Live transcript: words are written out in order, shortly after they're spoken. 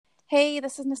Hey,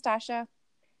 this is Nastasha.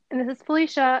 And this is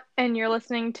Felicia, and you're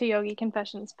listening to Yogi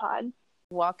Confessions Pod.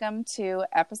 Welcome to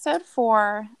episode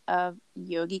 4 of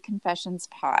Yogi Confessions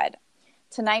Pod.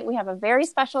 Tonight we have a very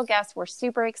special guest. We're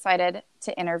super excited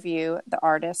to interview the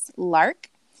artist Lark.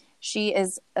 She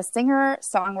is a singer,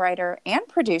 songwriter, and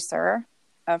producer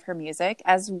of her music,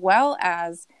 as well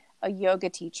as a yoga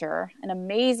teacher, an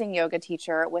amazing yoga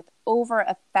teacher with over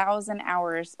 1,000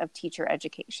 hours of teacher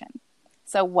education.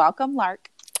 So welcome, Lark.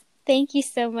 Thank you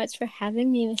so much for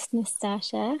having me, Miss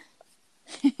Nastasha.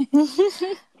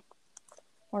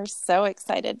 We're so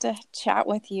excited to chat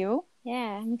with you.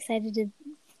 Yeah, I'm excited to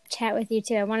chat with you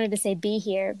too. I wanted to say be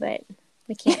here, but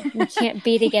we can't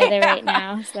be together right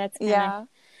now, so that's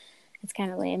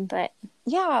kind of lame. But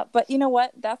you know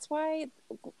what? That's why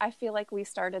I feel like we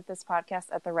started this podcast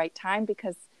at the right time,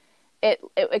 because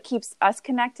it keeps us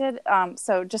connected.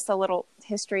 So just a little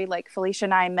history, like Felicia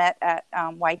and I met at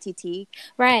YTT.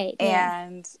 Right.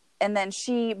 And then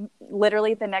she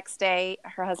literally the next day,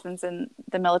 her husband's in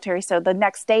the military. So the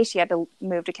next day she had to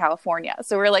move to California.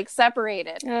 So we're like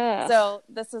separated. Ugh. So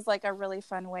this is like a really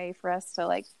fun way for us to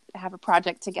like have a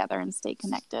project together and stay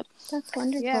connected. That's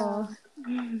wonderful.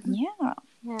 Yeah.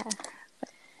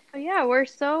 So yeah, we're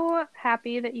so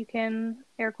happy that you can,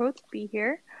 air quotes, be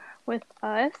here with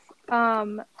us.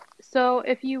 So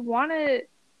if you want to,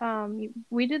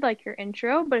 we did like your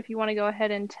intro, but if you want to go ahead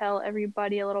and tell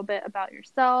everybody a little bit about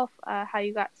yourself, how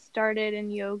you got started in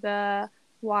yoga,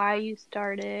 why you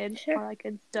started, all that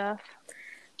good stuff.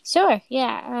 Sure.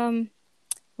 Yeah.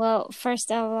 Well,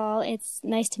 first of all, it's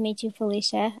nice to meet you,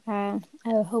 Felicia. I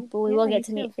hope we will get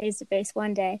to meet face to face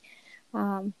one day.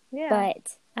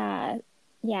 But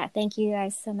thank you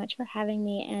guys so much for having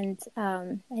me. And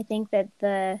I think that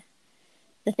the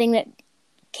thing that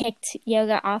kicked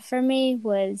yoga off for me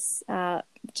was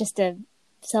just a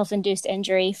self-induced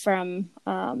injury from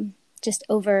just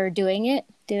overdoing it,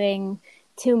 doing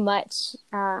too much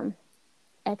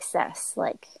excess,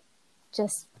 like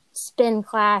just spin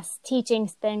class, teaching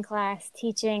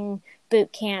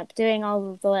boot camp, doing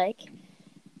all of the like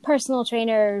personal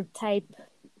trainer type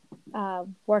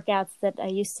workouts that I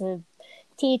used to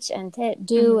teach and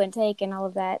do and take and all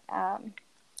of that.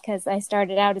 Because I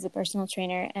started out as a personal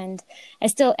trainer and I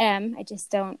still am. I just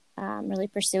don't really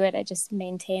pursue it. I just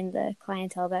maintain the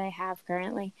clientele that I have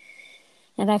currently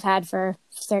and I've had for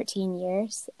 13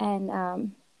 years.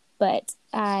 And but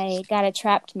I got a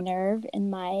trapped nerve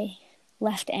in my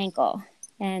left ankle.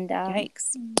 And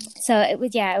yikes. So I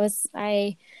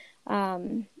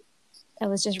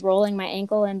was just rolling my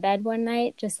ankle in bed one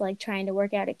night, just like trying to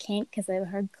work out a kink because I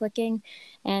heard clicking.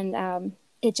 And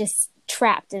it just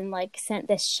trapped and like sent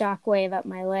this shock wave up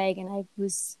my leg, and I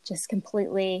was just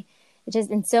completely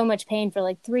just in so much pain for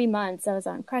like 3 months. I was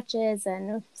on crutches and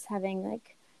was having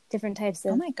like different types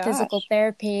of physical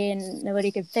therapy, and nobody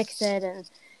could fix it.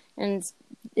 And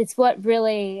it's what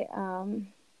really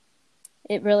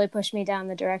it really pushed me down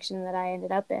the direction that I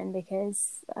ended up in,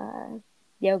 because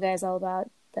yoga is all about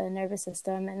the nervous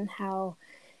system and how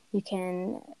you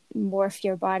can morph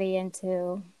your body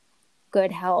into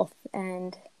good health.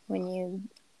 And when you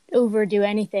overdo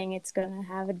anything, it's going to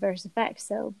have adverse effects.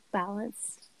 So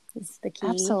balance is the key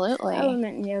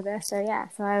element in yoga. So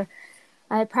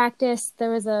I practiced.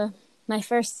 My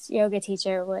first yoga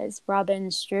teacher was Robin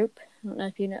Stroop. I don't know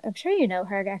if you know. I'm sure you know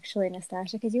her actually,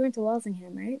 Nastasha, because you went to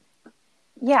Walsingham, right?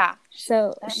 Yeah.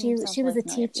 So she was a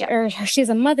teacher, or she was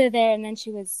a mother there, and then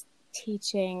she was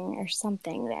teaching or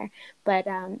something there. But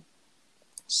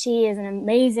she is an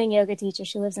amazing yoga teacher.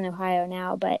 She lives in Ohio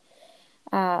now, but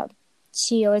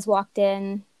she always walked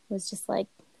in, was just like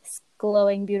this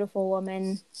glowing, beautiful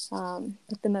woman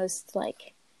with the most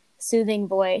like soothing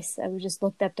voice. I just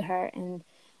looked up to her, and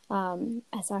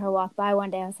I saw her walk by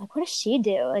one day. I was like, what does she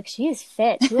do? Like, she is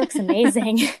fit. She looks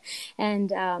amazing.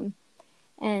 And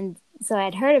so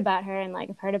I'd heard about her, and like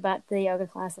I've heard about the yoga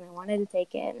class, and I wanted to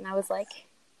take it. And I was like,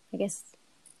 I guess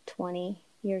 20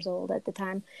 years old at the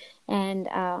time.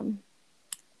 And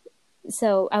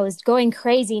so I was going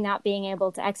crazy not being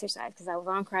able to exercise because I was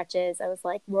on crutches. I was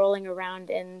like rolling around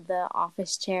in the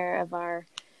office chair of our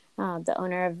the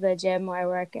owner of the gym where I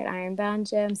work at, Ironbound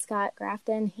Gym, Scott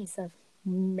Grafton. He's an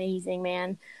amazing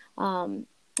man.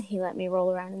 He let me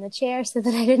roll around in the chair so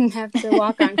that I didn't have to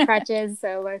walk on crutches.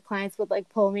 So my clients would like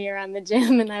pull me around the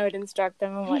gym, and I would instruct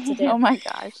them on what to do. Oh my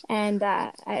gosh. And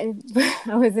I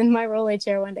was in my rolly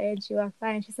chair one day, and she walked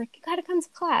by and she's like, you got to come to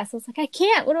class. I was like, I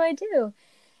can't. What do I do?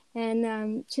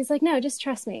 And she's like, no, just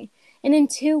trust me. And in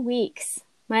 2 weeks,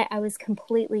 I was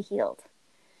completely healed.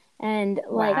 And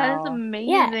like, that is amazing.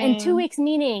 Yeah, and 2 weeks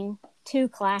meaning 2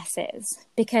 classes,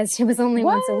 because it was only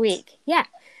once a week. Yeah.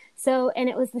 And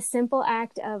it was the simple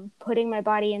act of putting my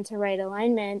body into right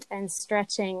alignment and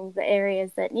stretching the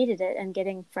areas that needed it and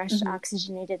getting fresh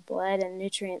oxygenated blood and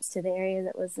nutrients to the area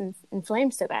that was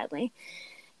inflamed so badly,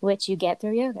 which you get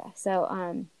through yoga.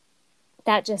 So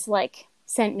that just like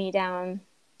sent me down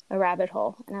a rabbit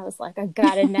hole, and I was like, I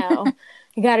gotta know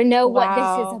what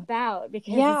this is about,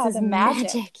 because this is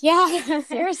magic. Yeah.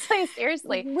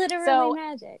 seriously Literally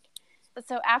magic.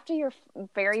 So after your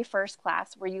very first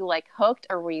class, were you like hooked,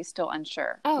 or were you still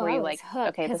unsure? Oh, were you I was like,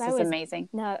 hooked, okay, this is amazing?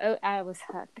 No, I was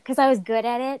hooked because I was good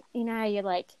at it. You know how you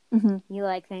like, you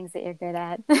like things that you're good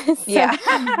at. Yeah.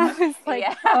 I was like,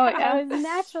 I Yeah. was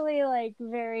naturally like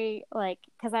very like,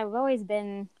 because I've always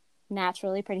been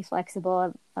naturally pretty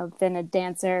flexible. I've been a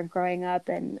dancer growing up,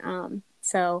 and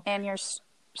so. And you're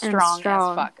strong as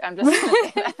fuck. I'm just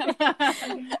gonna say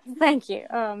that. Thank you.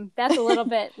 That's a little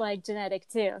bit like genetic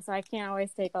too, so I can't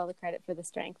always take all the credit for the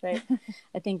strength. I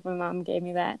think my mom gave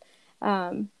me that.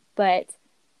 But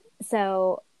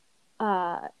so,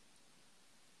 yeah,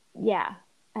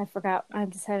 I forgot.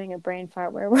 I'm just having a brain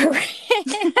fart. Where were we?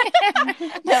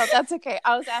 No, that's okay.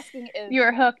 I was asking if you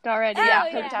were hooked already. Yeah,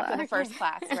 hooked after the first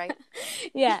class, right?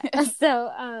 Yeah.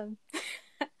 So,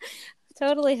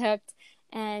 totally hooked.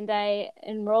 And I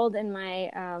enrolled in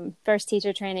my first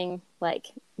teacher training, like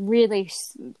really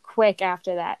quick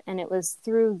after that. And it was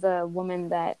through the woman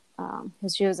that,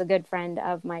 she was a good friend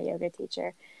of my yoga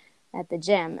teacher at the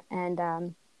gym. And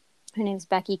her name's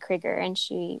Becky Krieger, and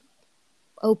she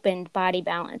opened Body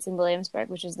Balance in Williamsburg,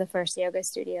 which is the first yoga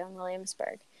studio in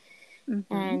Williamsburg.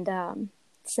 And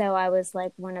so I was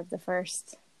like one of the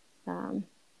first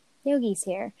yogis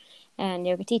here and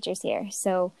yoga teachers here.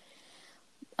 So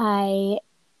I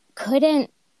couldn't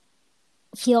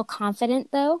feel confident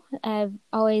though. I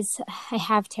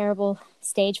have terrible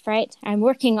stage fright. I'm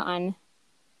working on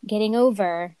getting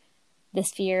over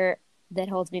this fear that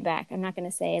holds me back. I'm not going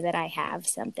to say that I have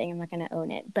something. I'm not going to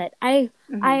own it, but I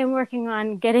am working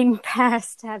on getting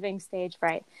past having stage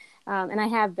fright. And I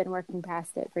have been working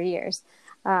past it for years.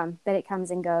 But it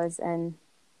comes and goes, and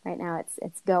right now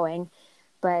it's going.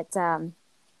 But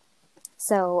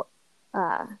so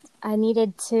I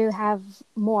needed to have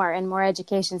more and more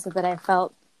education so that I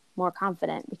felt more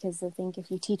confident, because I think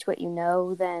if you teach what you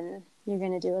know, then you're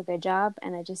going to do a good job.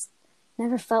 And I just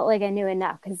never felt like I knew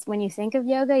enough, because when you think of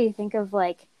yoga, you think of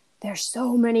like, there's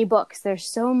so many books,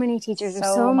 there's so many teachers,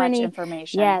 there's so much many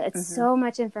information. Yeah, it's so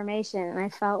much information. And I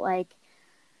felt like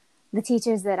the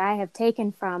teachers that I have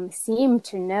taken from seem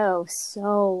to know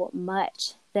so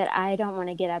much that I don't want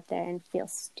to get up there and feel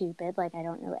stupid, like I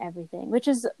don't know everything, which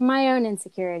is my own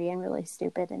insecurity and really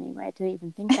stupid anyway to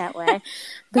even think that way,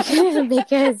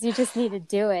 because you just need to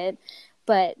do it.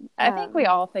 But I think we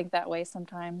all think that way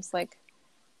sometimes. Like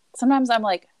sometimes I'm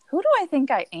like, who do I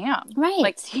think I am? Right.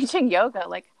 Like teaching yoga,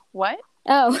 like what?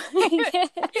 Oh,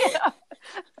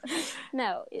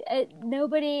 no,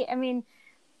 nobody. I mean,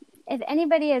 if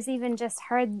anybody has even just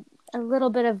heard a little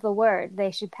bit of the word,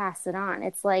 they should pass it on.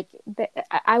 It's like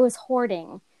I was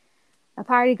hoarding a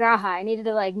parigraha. I needed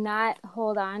to like not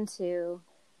hold on to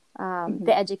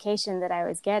the education that I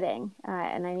was getting,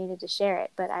 and I needed to share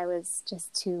it, but I was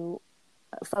just too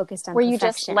focused on perfection. Were you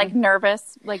just like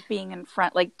nervous, like being in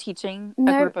front, like teaching a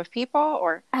group of people,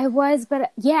 or? I was,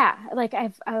 but yeah, like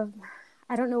I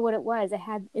don't know what it was. I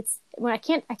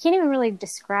can't even really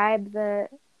describe the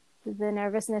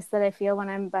nervousness that I feel when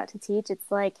I'm about to teach. It's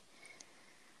like,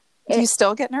 do you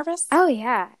still get nervous? Oh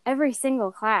yeah, every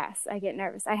single class I get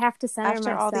nervous. I have to center myself.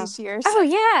 After all these years. Oh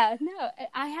yeah, no,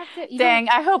 I have to. Dang,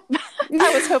 I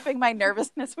was hoping my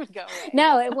nervousness would go away.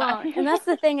 No, it won't. And that's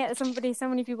the thing that so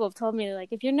many people have told me, like,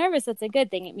 if you're nervous, that's a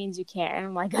good thing. It means you care. And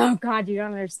I'm like, oh God, you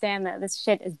don't understand that. This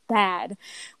shit is bad.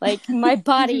 Like my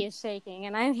body is shaking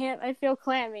and I feel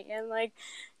clammy and like,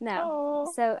 no.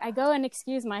 Oh. So I go and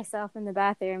excuse myself in the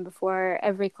bathroom before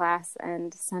every class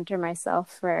and center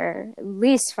myself for at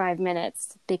least 5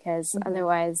 minutes, because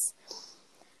otherwise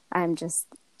I'm just,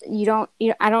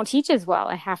 I don't teach as well.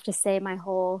 I have to say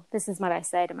this is what I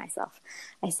say to myself.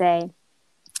 I say,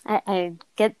 I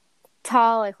get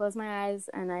tall, I close my eyes,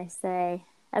 and I say,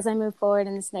 as I move forward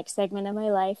in this next segment of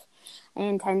my life, I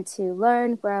intend to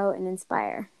learn, grow, and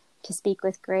inspire, to speak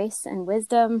with grace and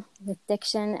wisdom, with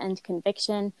diction and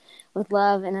conviction, with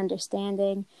love and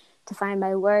understanding, to find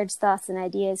my words, thoughts, and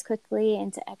ideas quickly,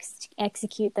 and to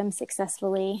execute them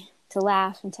successfully, to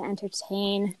laugh and to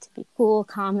entertain, to be cool,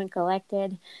 calm, and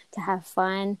collected, to have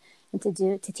fun, and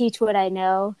to teach what I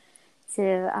know,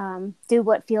 to do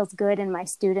what feels good in my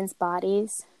students'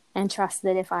 bodies, and trust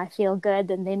that if I feel good,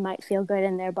 then they might feel good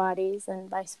in their bodies,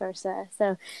 and vice versa.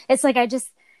 So it's like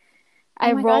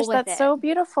I Oh my roll gosh, with that's it. so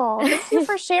beautiful. Thank you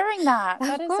for sharing that. Of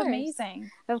That is course.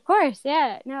 amazing. Of course,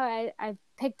 yeah. No, I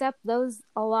picked up those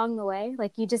along the way.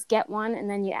 Like you just get one and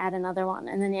then you add another one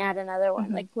and then you add another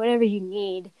one. Like whatever you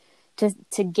need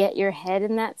to get your head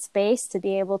in that space to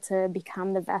be able to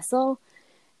become the vessel,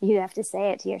 you have to say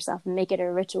it to yourself and make it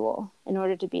a ritual in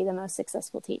order to be the most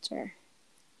successful teacher.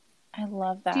 I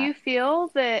love that. Do you feel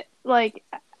that like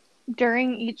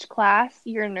during each class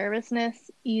your nervousness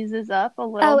eases up a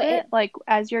little bit, like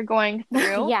as you're going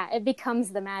through? Yeah, it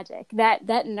becomes the magic.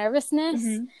 That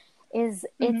nervousness is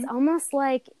it's almost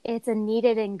like it's a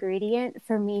needed ingredient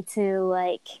for me to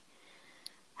like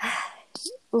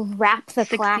wrap the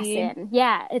class in.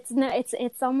 Yeah,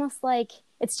 it's almost like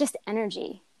it's just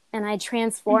energy, and I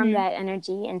transform that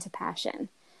energy into passion.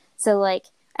 So like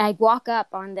I walk up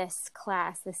on this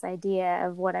class, this idea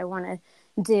of what I want to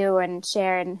do and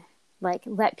share and like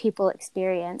let people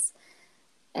experience,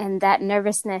 and that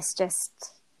nervousness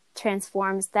just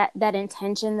transforms that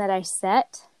intention that I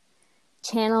set,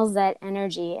 channels that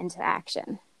energy into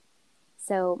action.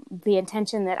 So the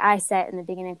intention that I set in the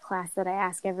beginning of class that I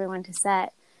ask everyone to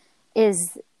set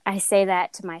is I say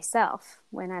that to myself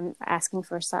when I'm asking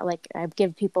for like I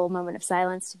give people a moment of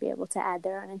silence to be able to add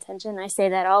their own intention. I say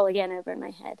that all again over in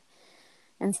my head,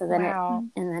 and so then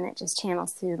it just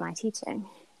channels through my teaching,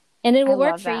 and it will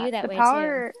work for you that way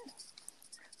too.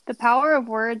 The power of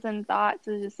words and thoughts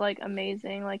is just like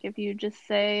amazing. Like if you just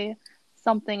say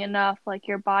something enough, like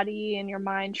your body and your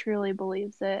mind truly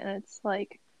believes it, and it's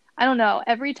like I don't know.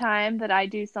 Every time that I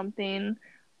do something,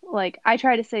 like I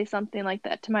try to say something like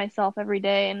that to myself every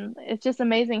day, and it's just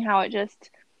amazing how it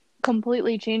just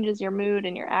completely changes your mood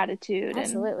and your attitude.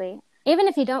 Absolutely. Even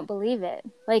if you don't believe it,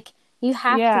 like you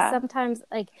have to sometimes,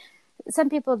 like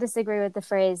some people disagree with the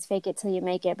phrase "fake it till you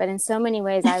make it," but in so many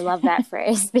ways I love that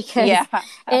phrase because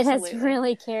it has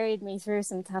really carried me through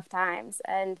some tough times,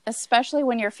 and especially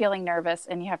when you're feeling nervous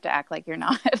and you have to act like you're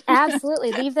not.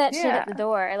 Absolutely. Leave that shit at the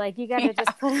door. Like you got to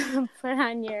just put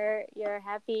on your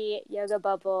happy yoga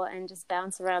bubble and just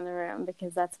bounce around the room,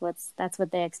 because that's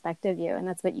what they expect of you, and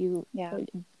that's what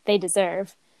they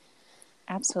deserve.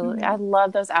 Absolutely. I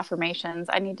love those affirmations.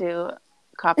 I need to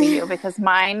copy you, because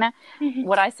mine,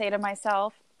 what I say to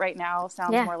myself right now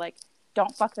sounds more like,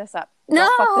 don't fuck this up.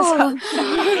 Don't fuck this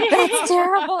up. That's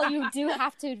terrible. You do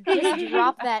have to just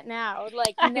drop that now.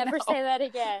 Like, never say that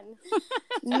again.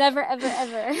 Never, ever,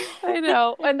 ever. I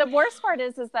know. And the worst part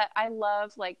is that I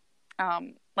love, like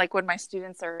when my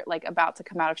students are like about to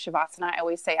come out of Shavasana, I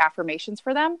always say affirmations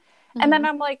for them. And then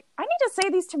I'm like, I need to say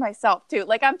these to myself too.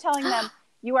 Like I'm telling them,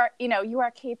 you are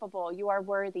capable, you are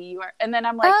worthy, and then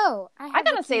I'm like, I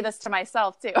gotta say this to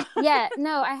myself too. Yeah,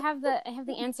 no, I have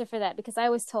the answer for that, because I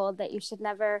was told that you should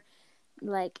never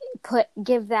like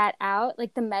give that out.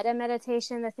 Like the metta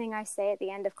meditation, the thing I say at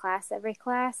the end of class, every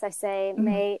class, I say,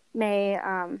 may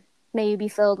you be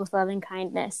filled with love and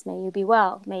kindness. May you be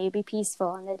well. May you be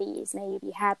peaceful and at ease. May you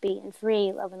be happy and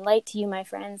free. Love and light to you, my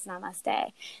friends.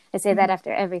 Namaste. I say that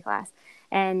after every class.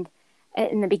 And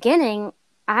in the beginning,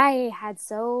 I had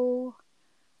so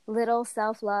little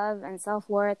self-love and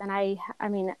self-worth. And I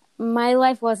mean, my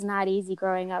life was not easy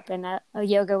growing up. And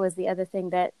yoga was the other thing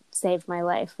that saved my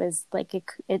life. Was like,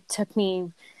 it took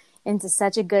me into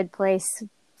such a good place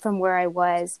from where I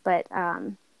was. But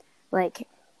like,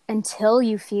 until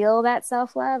you feel that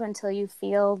self-love, until you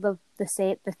feel the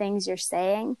things you're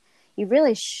saying, you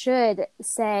really should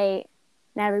say,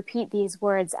 now repeat these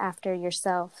words after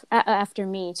yourself, after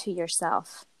me, to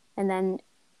yourself. And then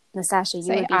Nastasha,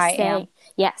 you would be saying,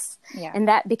 yes. Yeah. And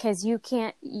that, because you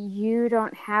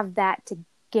don't have that to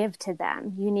give to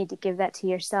them. You need to give that to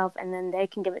yourself, and then they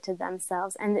can give it to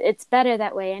themselves. And it's better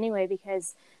that way anyway,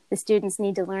 because the students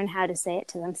need to learn how to say it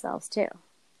to themselves too.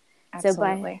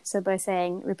 Absolutely. So by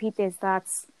saying, repeat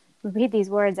these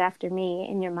words after me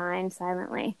in your mind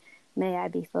silently. May I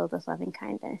be filled with loving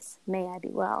kindness. May I be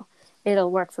well. It'll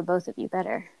work for both of you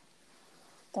better.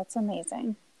 That's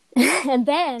amazing. And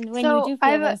then when you do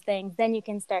feel those things, then you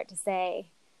can start to say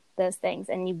those things,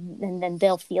 and then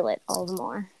they'll feel it all the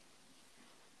more.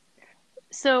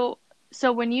 So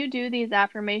when you do these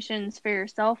affirmations for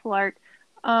yourself, Lark,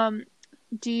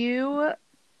 do you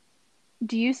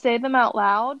say them out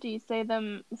loud? Do you say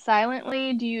them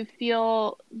silently? Do you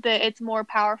feel that it's more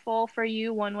powerful for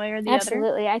you one way or the other?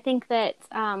 Absolutely. I think that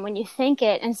when you think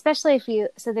it, and especially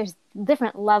so there's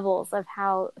different levels of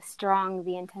how strong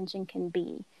the intention can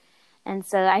be. And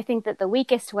so I think that the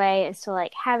weakest way is to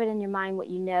like have it in your mind what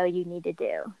you know you need to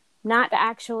do. Not to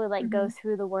actually like go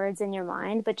through the words in your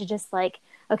mind, but to just like,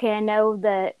 okay, I know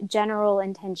the general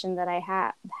intention that I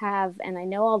have, and I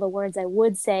know all the words I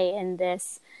would say in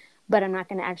this, but I'm not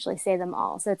going to actually say them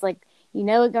all. So it's like You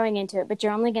know it going into it, but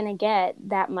you're only going to get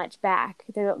that much back.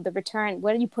 The return,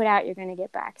 what you put out, you're going to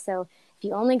get back. So if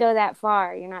you only go that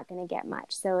far, you're not going to get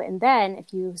much. So, and then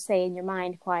if you say in your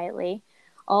mind quietly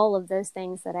all of those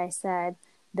things that I said,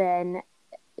 then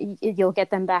you'll get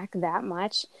them back that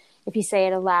much. If you say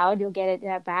it aloud, you'll get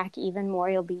it back even more.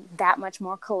 You'll be that much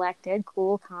more collected,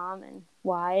 cool, calm, and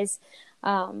wise.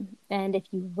 And if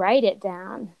you write it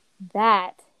down,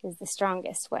 that is the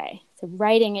strongest way. So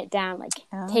writing it down, like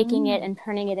taking it and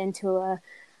turning it into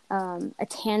a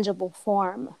tangible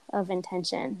form of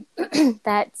intention,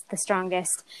 that's the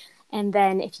strongest. And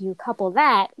then if you couple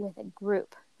that with a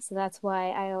group, so that's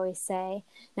why I always say,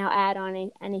 now add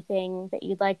on anything that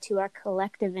you'd like to our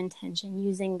collective intention,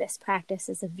 using this practice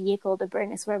as a vehicle to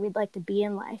bring us where we'd like to be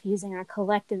in life, using our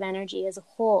collective energy as a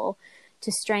whole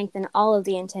to strengthen all of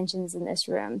the intentions in this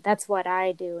room. That's what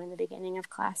I do in the beginning of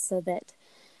class, so that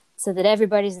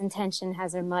everybody's intention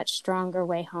has a much stronger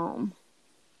way home.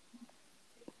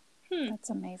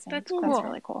 That's amazing. That's cool. That's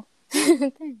really cool.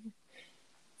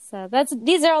 So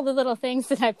these are all the little things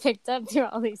that I picked up through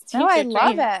all these teacher trainings.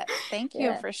 I love it. Thank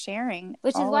you for sharing.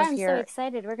 Which is why I'm so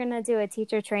excited. We're going to do a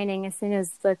teacher training as soon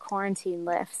as the quarantine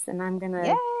lifts, and I'm going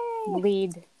to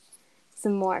lead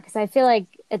some more, because I feel like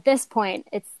at this point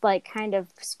it's like kind of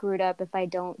screwed up if I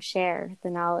don't share the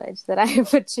knowledge that I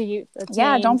have achieved.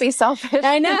 Yeah, don't be selfish.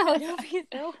 I know. Don't be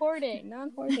non-hoarding.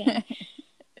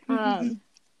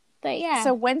 But yeah.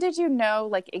 So when did you know,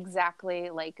 like, exactly,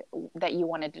 like, that you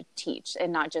wanted to teach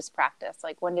and not just practice?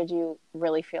 Like, when did you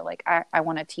really feel like I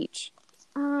want to teach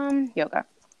yoga?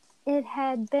 It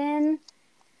had been,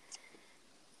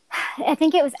 I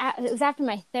think it was after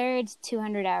my third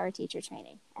 200-hour teacher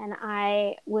training. And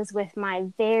I was with my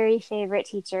very favorite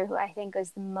teacher, who I think was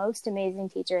the most amazing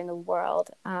teacher in the world,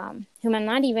 whom I'm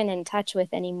not even in touch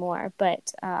with anymore.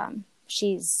 But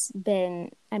she's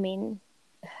been,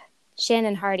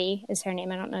 Shannon Hardy is her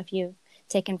name. I don't know if you've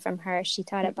taken from her. She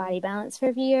taught at Body Balance for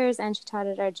a few years, and she taught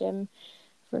at our gym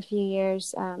for a few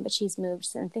years. But she's moved,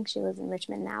 so I think she lives in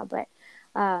Richmond now. But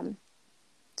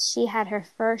she had her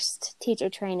first teacher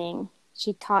training.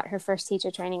 She taught her first teacher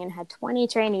training and had 20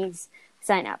 trainees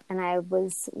sign up. And I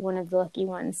was one of the lucky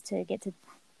ones to get to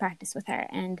practice with her.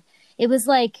 And it was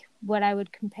like what I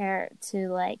would compare to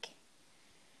like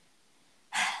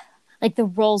the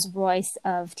Rolls Royce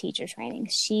of teacher training.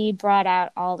 She brought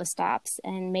out all the stops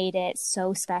and made it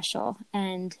so special.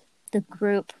 And the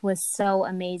group was so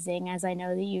amazing, as I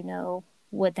know that you know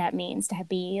what that means to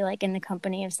be like in the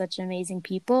company of such amazing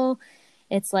people.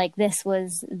 It's like this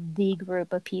was the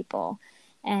group of people.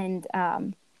 And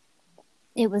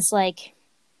it was like,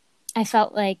 I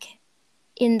felt like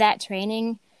in that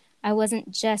training, I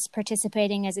wasn't just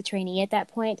participating as a trainee at that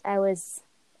point. I was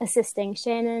assisting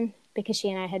Shannon, because she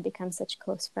and I had become such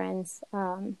close friends,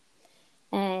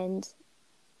 and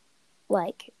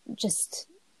like just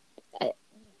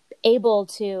able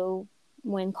to,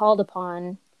 when called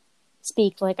upon,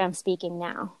 speak like I'm speaking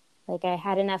now. Like I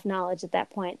had enough knowledge at that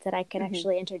point that I could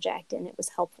actually interject, and it was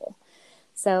helpful.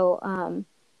 So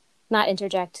not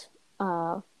interject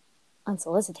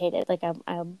unsolicited. Like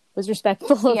I was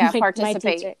respectful of my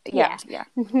teacher. Yeah.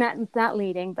 Not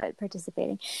leading, but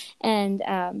participating.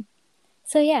 And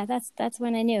so yeah, that's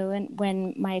when I knew, and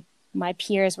when my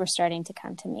peers were starting to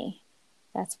come to me,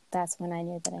 that's when I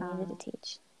knew that I needed to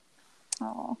teach.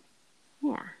 Oh,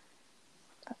 yeah,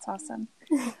 that's awesome.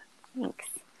 Thanks.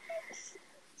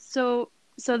 So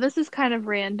this is kind of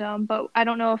random, but I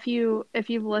don't know if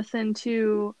you've listened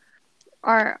to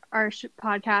our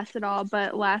podcast at all.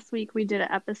 But last week we did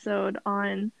an episode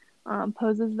on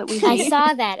poses that we hate. I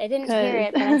saw that. I didn't hear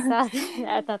it, but I saw that.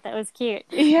 I thought that was cute.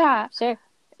 Yeah. Sure.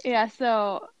 Yeah,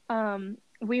 so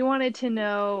we wanted to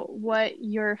know what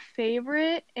your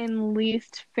favorite and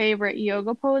least favorite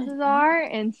yoga poses are,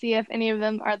 and see if any of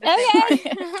them are the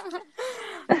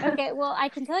same. Okay, well, I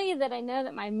can tell you that I know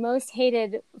that my most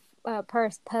hated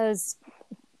pose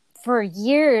for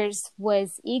years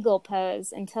was eagle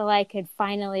pose, until I could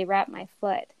finally wrap my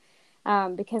foot,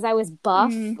 because I was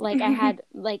buff. Like I had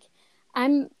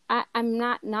I'm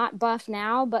not buff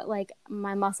now, but like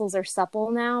my muscles are supple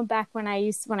now. Back when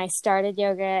I started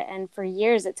yoga, and for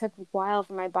years it took a while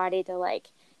for my body to like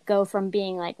go from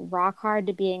being like rock hard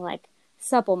to being like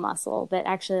supple muscle that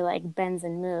actually like bends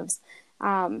and moves.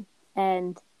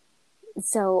 And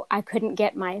so I couldn't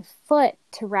get my foot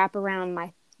to wrap around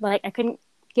I couldn't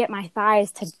get my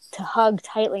thighs to hug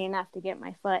tightly enough to get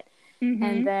my foot.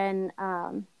 And then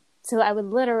so I would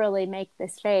literally make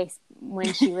this face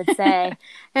when she would say,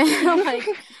 and I'm like,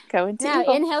 go into now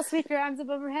eagle. Inhale, sweep your arms up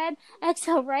overhead.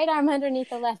 Exhale, right arm underneath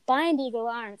the left. Bind eagle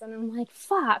arms. And I'm like,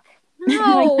 fuck,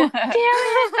 no. Damn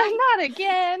it, not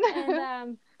again.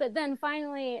 And but then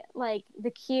finally, like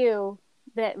the cue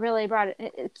that really brought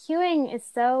cueing is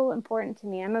so important to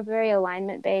me. I'm a very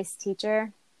alignment based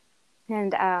teacher,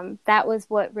 and that was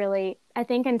what really, I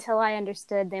think, until I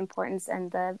understood the importance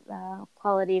and the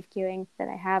quality of cueing that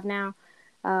I have now,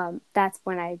 that's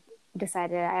when I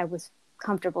decided I was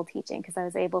comfortable teaching, because I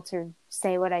was able to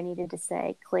say what I needed to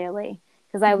say clearly,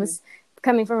 because I was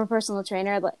coming from a personal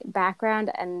trainer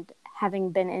background, and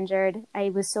having been injured, I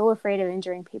was so afraid of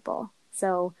injuring people.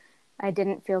 So I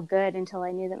didn't feel good until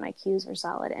I knew that my cues were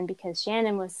solid. And because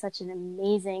Shannon was such an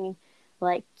amazing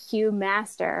like cue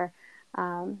master,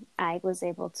 I was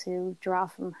able to draw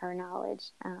from her knowledge.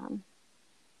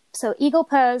 So eagle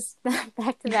pose,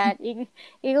 back to that.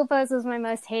 Eagle pose was my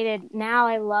most hated. Now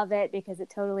I love it because it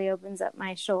totally opens up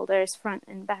my shoulders, front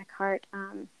and back heart.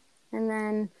 And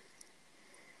then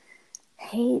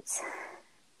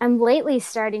I'm lately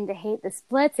starting to hate the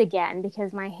splits again,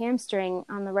 because my hamstring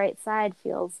on the right side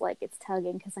feels like it's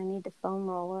tugging, because I need to foam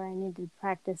roll, or I need to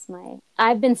practice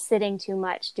I've been sitting too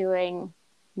much doing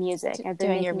music. I've been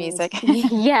doing your music.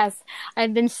 Yes.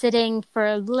 I've been sitting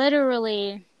for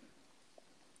literally,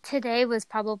 today was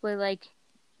probably like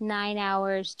 9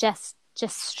 hours, just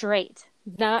straight,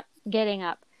 not getting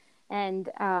up. And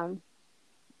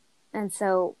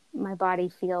so my body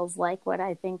feels like what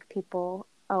I think people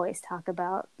always talk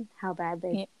about, how bad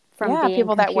they from being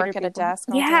people that work people. at a desk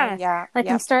all day. Yeah. Like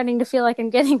I'm starting to feel like I'm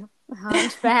getting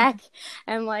hunchback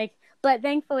and like, but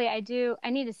thankfully I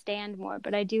need to stand more,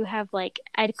 but I do have like,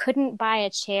 I couldn't buy a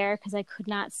chair because I could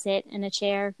not sit in a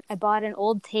chair. I bought an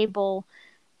old table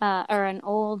or an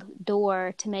old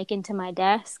door to make into my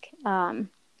desk.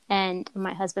 And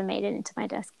my husband made it into my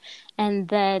desk. And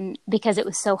then because it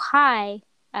was so high,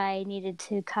 I needed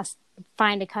to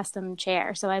find a custom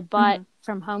chair. So I bought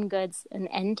from Home Goods an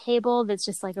end table that's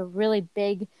just like a really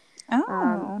big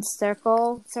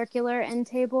circular end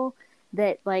table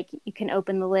that like you can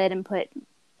open the lid and put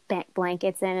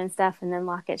blankets in and stuff and then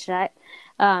lock it shut.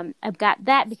 I've got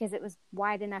that because it was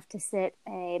wide enough to sit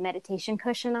a meditation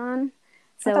cushion on.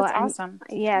 So that's awesome.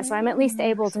 Yeah, so I'm at least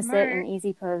able to sit in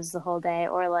easy pose the whole day,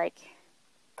 or like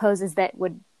poses that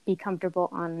would be comfortable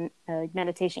on a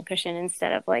meditation cushion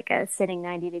instead of like a sitting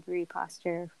 90-degree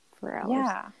posture for hours.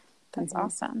 Yeah, that's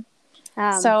awesome.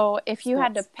 So if you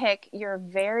had to splits. pick your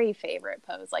very favorite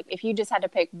pose, like if you just had to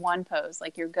pick one pose,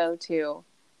 like your go-to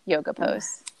yoga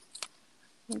pose.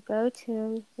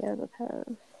 Go-to yoga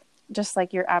pose. Just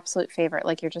like your absolute favorite,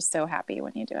 like you're just so happy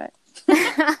when you do it.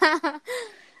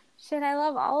 Shit, I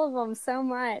love all of them so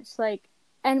much. Like,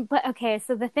 but okay,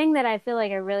 so the thing that I feel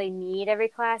like I really need every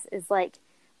class is like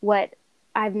what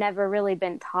I've never really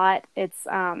been taught. It's,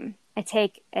 I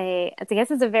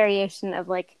guess it's a variation of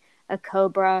like a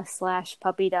cobra /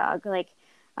 puppy dog, like,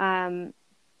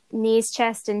 knees,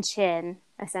 chest, and chin,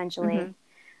 essentially.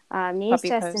 Knees, Puppy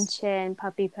chest, pose. and chin,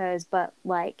 puppy pose, but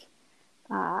like,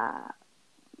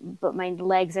 but my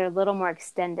legs are a little more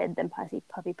extended than puppy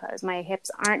pose. My hips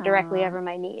aren't directly over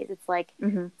my knees. It's like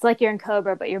it's like you're in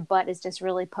cobra, but your butt is just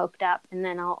really poked up. And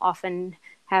then I'll often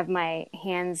have my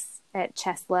hands at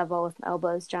chest level with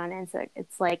elbows drawn in. So it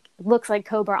looks like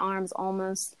cobra arms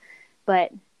almost,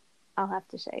 but I'll have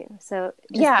to show you. So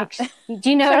do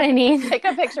you know what I mean? Take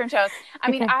a picture and show us. I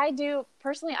mean, I do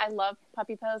personally, I love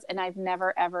puppy pose, and I've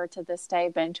never ever to this day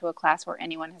been to a class where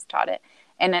anyone has taught it.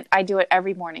 And I do it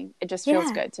every morning. It just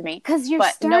feels good to me.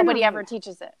 But nobody ever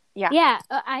teaches it. Yeah. Yeah.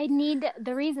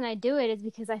 The reason I do it is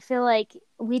because I feel like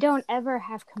we don't ever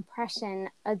have compression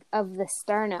of the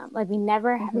sternum. Like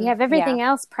we have everything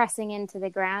else pressing into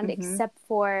the ground except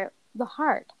for the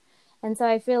heart. And so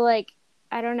I feel like,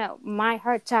 I don't know, my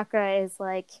heart chakra is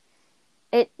like,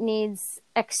 it needs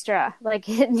extra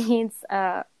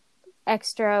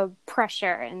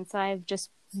pressure. And so I've just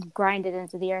grind it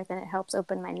into the earth, and it helps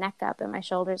open my neck up and my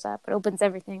shoulders up. It opens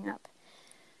everything up.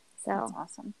 So that's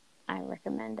awesome. I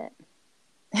recommend it.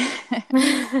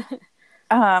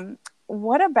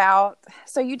 What about,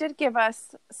 so you did give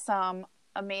us some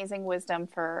amazing wisdom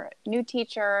for new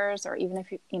teachers, or even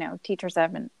if teachers that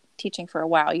have been teaching for a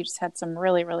while. You just had some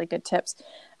really, really good tips.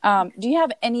 Do you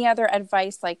have any other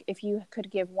advice? Like if you could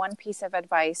give one piece of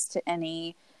advice to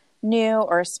any new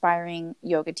or aspiring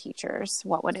yoga teachers,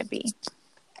 what would it be?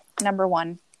 Number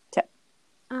one tip.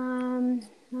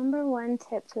 Number one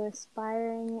tip to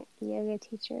aspiring yoga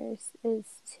teachers is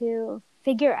to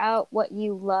figure out what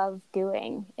you love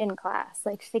doing in class.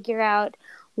 Like figure out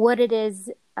what it is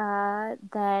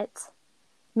that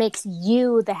makes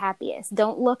you the happiest.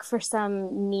 Don't look for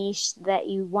some niche that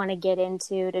you want to get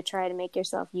into to try to make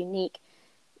yourself unique.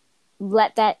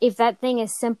 If that thing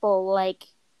is simple, like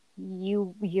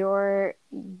you're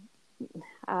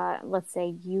let's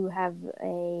say you have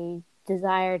a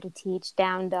desire to teach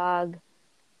down dog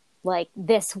like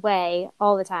this way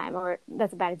all the time, or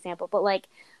that's a bad example, but like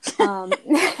no,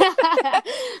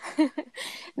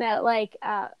 like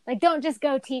don't just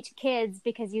go teach kids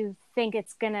because you think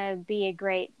it's gonna be a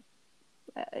great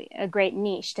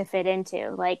niche to fit into.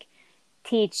 Like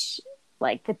teach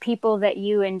like the people that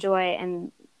you enjoy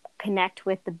and connect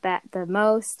with the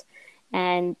most,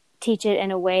 and teach it in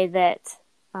a way that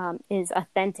is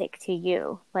authentic to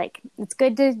you. Like it's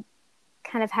good to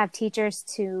kind of have teachers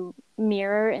to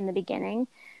mirror in the beginning,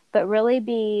 but really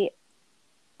be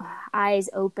eyes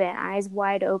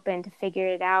wide open to figure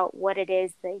it out what it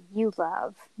is that you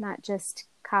love, not just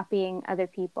copying other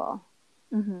people.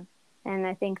 Mm-hmm. And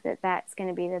I think that that's going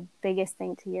to be the biggest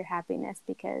thing to your happiness,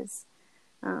 because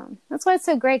that's why it's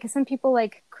so great, because some people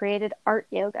like created art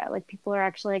yoga. Like people are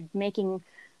actually like making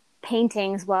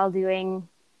paintings while doing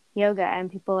yoga,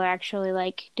 and people are actually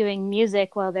like doing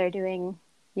music while they're doing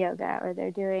yoga, or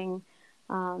they're doing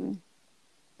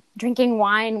drinking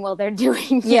wine while they're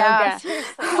doing Yeah, yoga.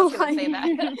 seriously, I was going to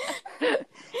say that.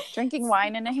 Drinking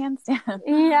wine in a handstand.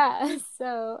 Yeah,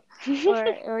 so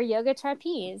or yoga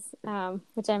trapeze,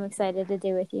 which I'm excited to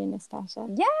do with you, Nastasia.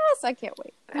 Yes, I can't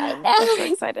wait. I know. I'm so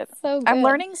excited. So good. I'm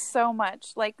learning so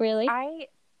much. Like Really?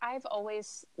 I've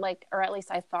always like, or at least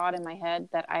I thought in my head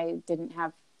that I didn't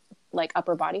have like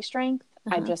upper body strength.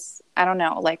 I don't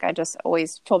know. Like I just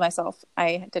always told myself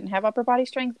I didn't have upper body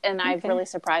strength, and I've really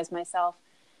surprised myself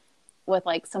with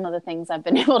like some of the things I've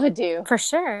been able to do For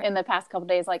sure. in the past couple of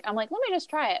days. Like I'm like, let me just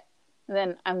try it, and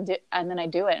then and then I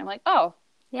do it. And I'm like, oh,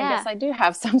 Yeah. I guess I do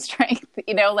have some strength.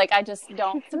 You know, like I just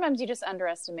don't. Sometimes you just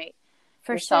underestimate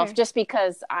yourself, just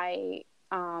because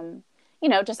you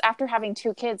know, just after having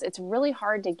 2 kids, it's really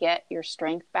hard to get your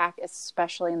strength back,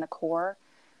 especially in the core.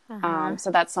 So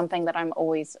that's something that I'm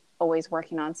always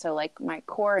working on. So like my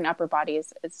core and upper body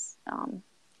is it's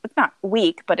not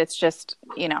weak, but it's just,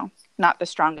 you know, not the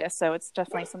strongest. So it's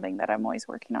definitely something that I'm always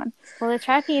working on. Well, the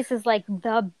trapeze is like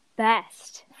the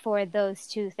best for those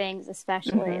 2 things,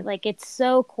 especially. Mm-hmm. Like it's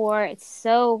so core, it's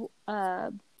so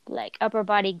like upper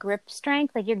body grip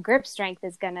strength. Like your grip strength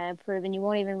is going to improve, and you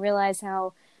won't even realize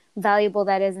how valuable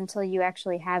that is until you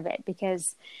actually have it,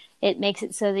 because it makes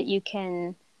it so that you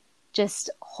can just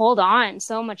hold on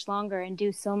so much longer and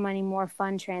do so many more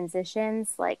fun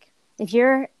transitions. Like if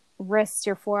your wrists,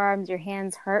 your forearms, your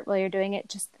hands hurt while you're doing it,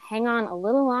 just hang on a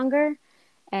little longer,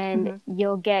 and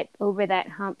you'll get over that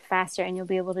hump faster, and you'll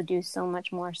be able to do so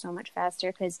much more, so much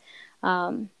faster.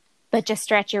 But just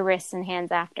stretch your wrists and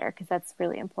hands after, because that's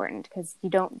really important, because you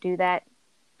don't do that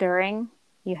during.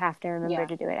 You have to remember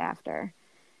to do it after.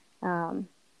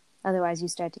 Otherwise you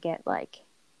start to get like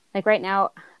right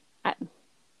now,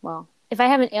 well, if I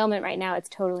have an ailment right now, it's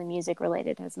totally music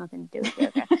related. It has nothing to do with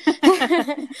yoga.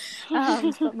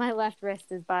 But my left wrist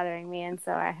is bothering me, and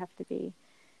so I have to be.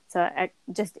 So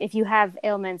if you have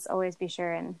ailments, always be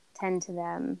sure and tend to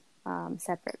them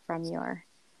separate from your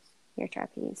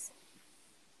trapeze.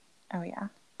 Oh yeah,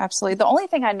 absolutely. The only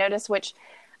thing I noticed, which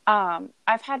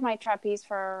I've had my trapeze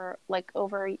for like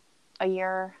over a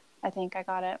year, I think I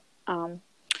got it.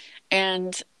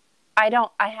 And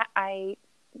I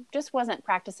just wasn't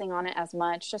practicing on it as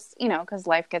much, just, you know, because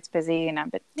life gets busy and I've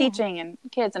been teaching and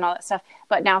kids and all that stuff.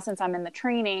 But now since I'm in the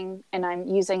training and I'm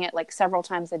using it like several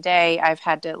times a day, I've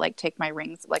had to like take my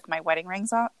rings, like my wedding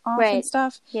rings off and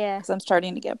stuff. Yeah. Because I'm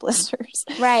starting to get blisters.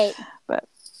 Right. But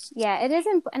yeah, it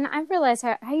isn't. And I've realized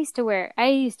how I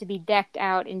used to be decked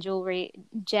out in jewelry,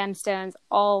 gemstones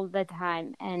all the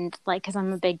time. And like, cause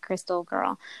I'm a big crystal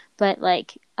girl, but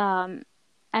like,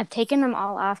 I've taken them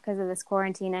all off because of this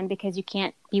quarantine, and because you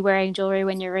can't be wearing jewelry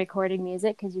when you're recording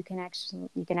music, because you can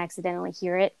accidentally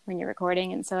hear it when you're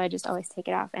recording, and so I just always take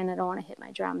it off, and I don't want to hit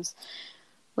my drums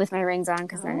with my rings on,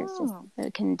 because then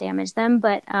it can damage them.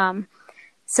 But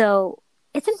so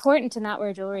it's important to not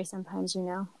wear jewelry sometimes, you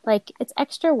know, like it's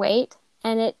extra weight,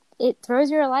 and it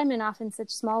throws your alignment off in such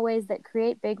small ways that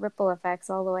create big ripple effects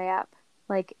all the way up.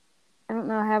 Like I don't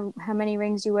know how many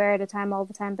rings you wear at a time all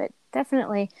the time, but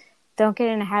definitely don't get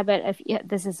in a habit of,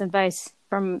 this is advice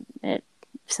from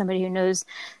somebody who knows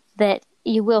that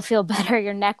you will feel better,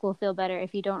 your neck will feel better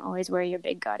if you don't always wear your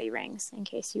big gaudy rings, in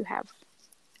case you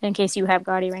have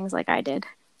gaudy rings like I did,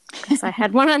 because I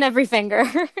had one on every finger.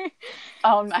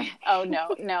 Oh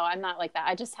no, I'm not like that.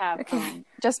 I just have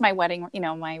just my wedding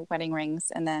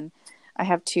rings, and then I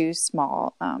have 2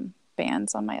 small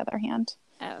bands on my other hand.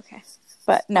 Oh, okay.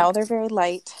 But no, they're very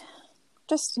light.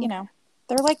 Just, you know,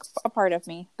 they're like a part of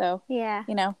me, though. Yeah.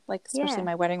 You know, like especially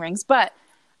my wedding rings. But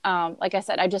like I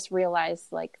said, I just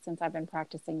realized, like, since I've been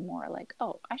practicing more, like,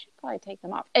 oh, I should probably take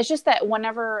them off. It's just that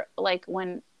whenever, like,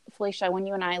 when Felicia, when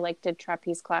you and I like did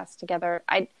trapeze class together,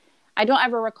 I don't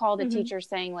ever recall the teacher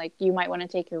saying, like, you might want to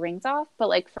take your rings off. But,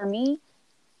 like, for me,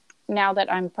 now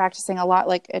that I'm practicing a lot,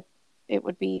 like, it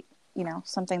would be, you know,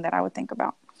 something that I would think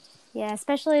about. Yeah,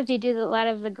 especially if you do a lot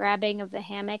of the grabbing of the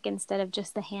hammock instead of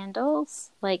just the handles.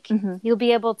 Like, you'll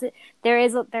be able to, there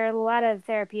are a lot of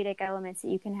therapeutic elements that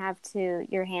you can have to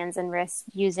your hands and wrists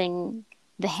using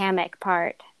the hammock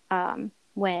part,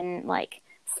 when, like,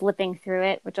 slipping through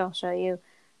it, which I'll show you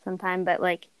sometime. But,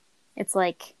 like, it's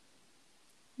like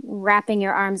wrapping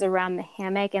your arms around the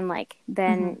hammock and, like,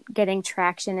 then getting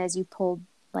traction as you pull,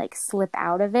 like, slip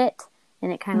out of it.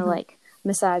 And it kind of, like,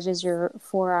 massages your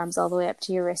forearms all the way up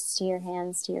to your wrists, to your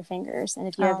hands, to your fingers. And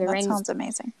if you have the rings, sounds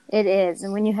amazing. It is.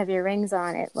 And when you have your rings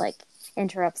on, it, like,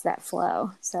 interrupts that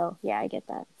flow. So yeah, I get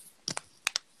that.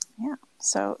 Yeah.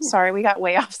 So sorry, we got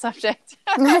way off subject.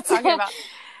 talking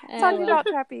about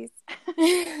trapeze.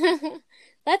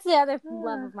 That's the other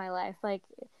love of my life. Like,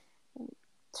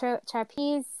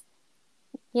 trapeze,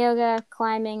 yoga,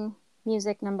 climbing,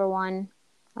 music, number one.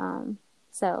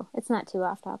 So it's not too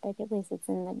off topic. At least it's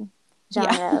in the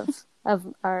genre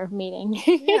of our meeting.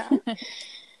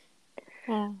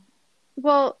 Yeah.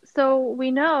 Well, so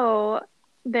we know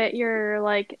that you're,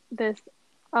 like, this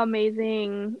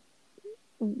amazing,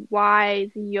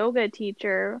 wise yoga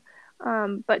teacher.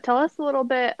 But tell us a little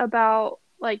bit about,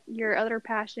 like, your other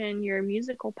passion, your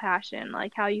musical passion,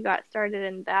 like how you got started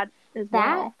in that as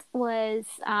well. That was,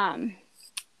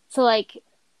 so, like,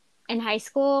 in high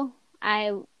school,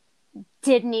 I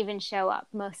didn't even show up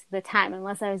most of the time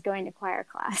unless I was going to choir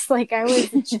class. Like, I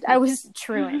was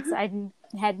truant. So I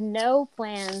had no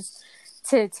plans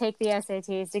to take the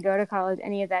SATs, to go to college,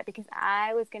 any of that, because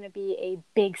I was going to be a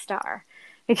big star,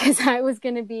 because I was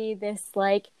going to be this,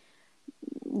 like,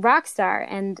 rock star.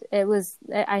 And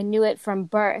I knew it from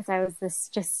birth. I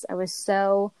was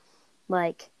so,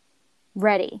 like,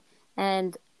 ready.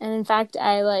 And in fact,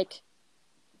 I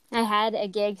had a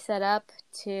gig set up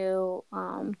to,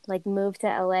 like, move to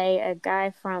LA. A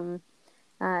guy from,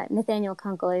 Nathaniel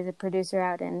Kunkel, he's a producer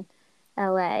out in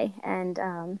LA.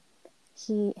 And,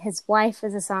 his wife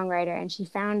is a songwriter, and she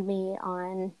found me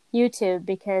on YouTube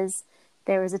because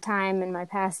there was a time in my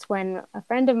past when a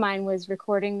friend of mine was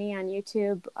recording me on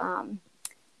YouTube,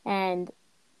 and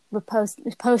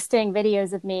posting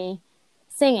videos of me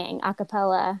singing a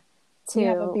cappella. You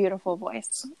have a beautiful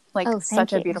voice, like,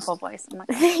 such a beautiful voice. Oh my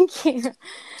God. Thank you.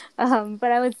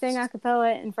 But I would sing a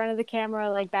cappella in front of the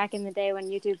camera, like, back in the day when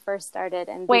YouTube first started.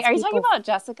 And wait, are you talking about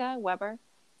Jessica Weber?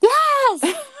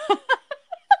 Yes.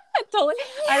 Totally.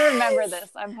 Yes! I remember this.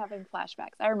 I'm having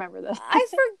flashbacks. I remember this. I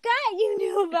forgot you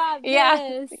knew about this.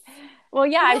 Yeah. Well,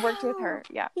 yeah, I worked with her.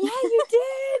 Yeah. Yeah, you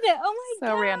did. Oh my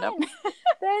God. So random.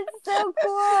 That's so cool.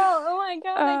 Oh my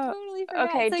God. I totally forgot.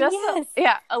 Okay, so just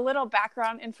a little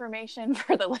background information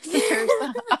for the listeners.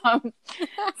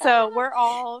 So we're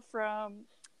all from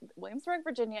Williamsburg,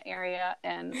 Virginia area,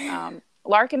 and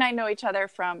Lark and I know each other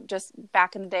from just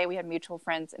back in the day. We had mutual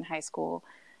friends in high school.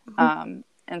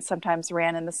 And sometimes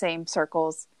ran in the same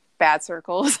circles, bad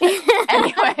circles.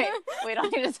 Anyway, we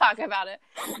don't need to talk about it.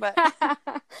 But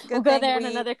we'll go there in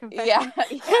another confession. Yeah,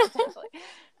 definitely.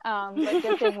 But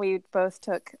good thing we both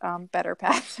took better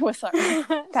paths with our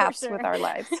with our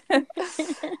lives.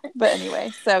 But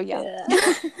anyway, so yeah.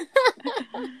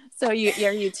 So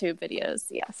your YouTube videos,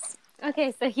 yes.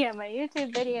 Okay, so yeah, my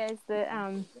YouTube videos.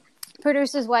 The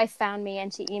producer's wife found me,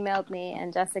 and she emailed me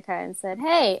and Jessica and said,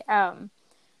 "Hey,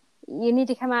 you need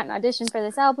to come out and audition for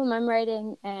this album I'm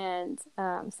writing." And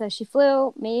so she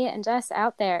flew me and Jess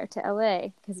out there to LA,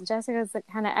 because Jessica was, like,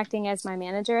 kind of acting as my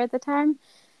manager at the time.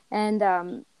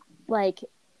 And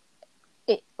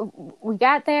we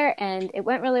got there and it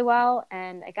went really well,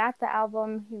 and I got the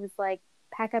album. He was like,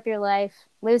 pack up your life,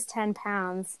 lose 10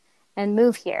 pounds and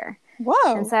move here.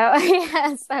 Whoa. And so, yeah,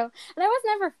 and I was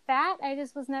never fat. I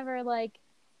just was never, like,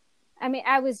 I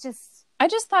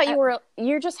just thought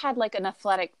you just had, like, an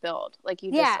athletic build. Like,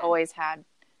 you just always had.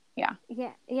 Yeah.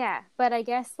 Yeah. But I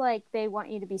guess, like, they want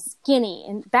you to be skinny.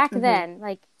 And back then,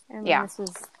 like, this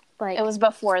was, like, it was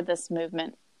before this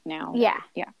movement now. Yeah.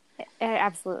 Yeah.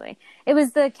 Absolutely. It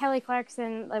was the Kelly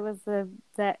Clarkson. It was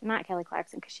not Kelly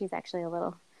Clarkson, because she's actually a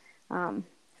little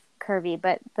curvy,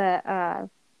 but the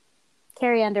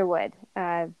Carrie Underwood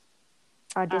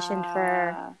auditioned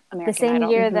for American the same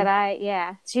Idol. year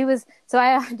that she was. So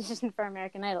I auditioned for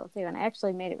American Idol too, and I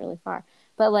actually made it really far.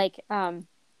 But, like,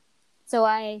 so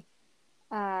I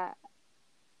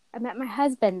met my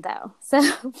husband though. So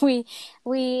we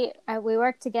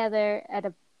worked together at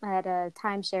at a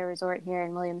timeshare resort here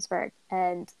in Williamsburg,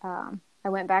 and I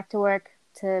went back to work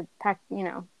to pack,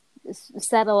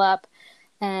 settle up,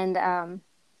 and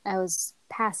I was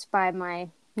passed by my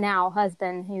now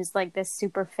husband, who's like this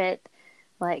super fit,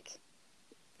 like,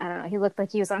 I don't know, he looked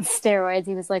like he was on steroids.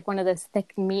 He was like one of those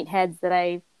thick meatheads that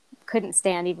I couldn't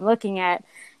stand even looking at,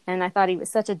 and I thought he was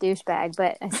such a douchebag,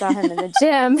 but I saw him in the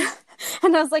gym,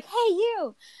 and I was like, hey,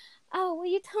 you! Oh, will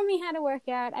you tell me how to work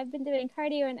out? I've been doing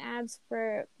cardio and abs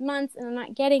for months and I'm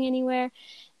not getting anywhere.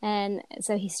 And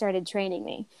so he started training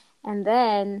me. And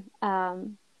then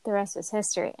the rest was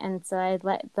history. And so I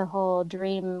let the whole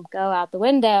dream go out the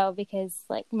window because,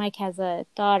 like, Mike has a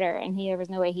daughter and there was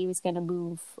no way he was going to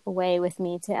move away with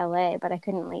me to LA, but I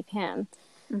couldn't leave him.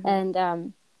 Mm-hmm.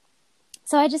 And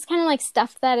so I just kind of like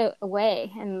stuffed that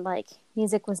away, and like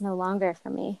music was no longer for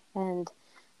me. And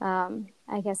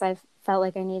I guess I felt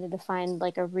like I needed to find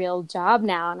like a real job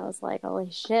now. And I was like, holy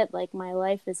shit, like my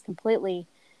life is completely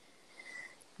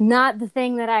not the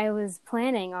thing that I was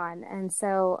planning on. And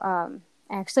so I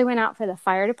actually went out for the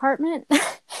fire department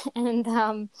and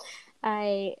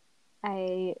I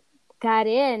got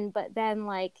in, but then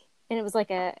like, and it was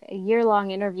like a year-long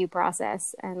interview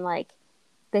process. And like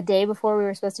the day before we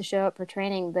were supposed to show up for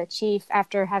training, the chief,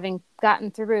 after having gotten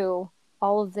through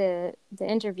all of the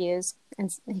interviews,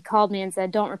 and he called me and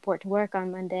said, don't report to work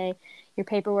on Monday. Your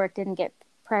paperwork didn't get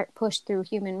pushed through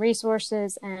human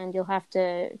resources and you'll have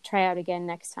to try out again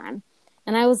next time.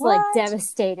 And I was like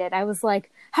devastated. I was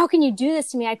like, how can you do this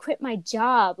to me? I quit my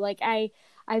job. Like I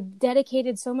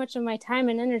dedicated so much of my time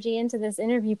and energy into this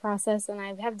interview process, and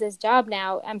I have this job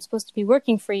now. I'm supposed to be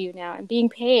working for you now and being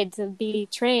paid to be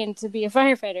trained to be a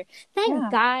firefighter.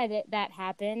 Thank God that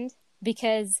happened,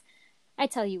 because I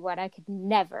tell you what, I could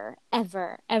never,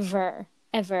 ever, ever,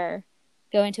 ever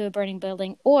go into a burning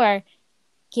building or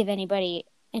give anybody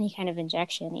any kind of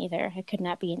injection either. I could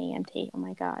not be an EMT. Oh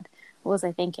my God. What was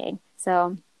I thinking?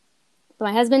 So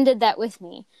my husband did that with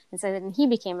me. And so then he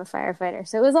became a firefighter.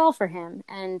 So it was all for him.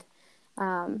 And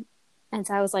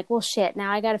so I was like, well, shit,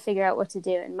 now I got to figure out what to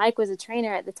do. And Mike was a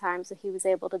trainer at the time. So he was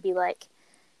able to be like,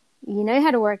 you know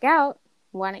how to work out.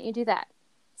 Why don't you do that?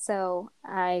 So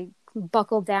I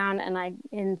buckled down, and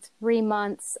in 3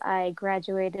 months I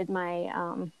graduated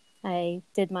I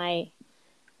did my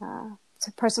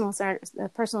personal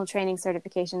training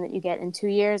certification that you get in 2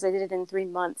 years. I did it in 3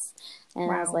 months,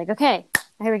 and I was like, okay,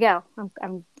 here we go.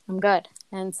 I'm good.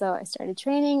 And so I started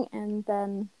training, and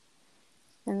then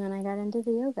I got into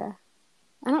the yoga.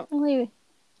 I don't really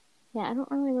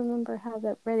remember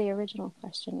where the original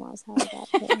question was. How did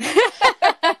that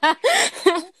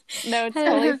No, it's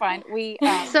totally fine. We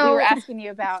were asking you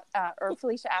about, or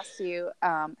Felicia asked you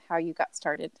how you got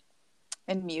started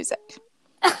in music.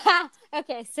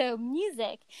 Okay, so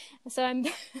music. So I'm.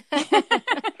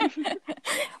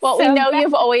 Well, we know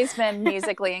you've always been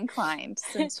musically inclined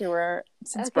since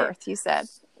birth. You said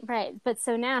right, but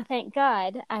so now, thank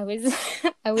God, I was in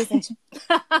I was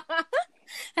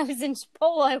in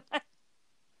Chipotle.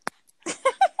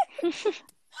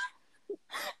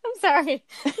 I'm sorry.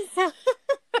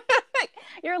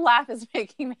 Your laugh is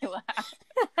making me laugh.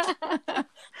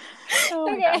 Oh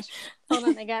my gosh. Hold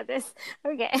on, I got this.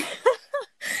 Okay.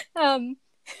 I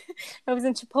was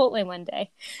in Chipotle one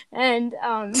day, and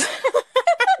oh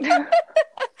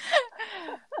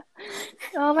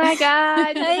my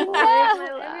God. I know.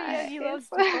 Everybody loves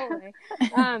Chipotle.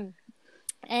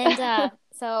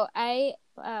 So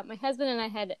my husband and I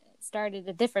had started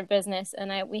a different business,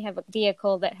 and we have a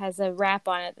vehicle that has a wrap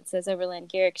on it that says Overland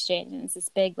Gear Exchange, and it's this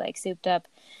big, like, souped up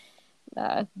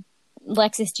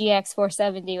Lexus GX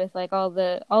 470 with like all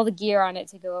the gear on it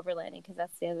to go overlanding, because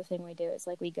that's the other thing we do is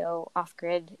like we go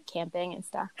off-grid camping and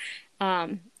stuff.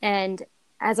 And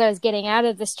as I was getting out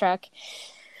of this truck,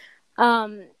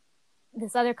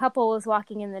 this other couple was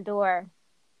walking in the door,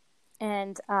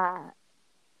 and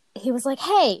he was like,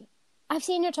 hey, I've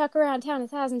seen your truck around town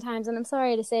 1,000 times, and I'm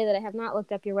sorry to say that I have not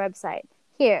looked up your website.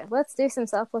 Here, let's do some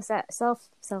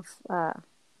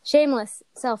shameless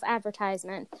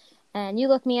self-advertisement. And you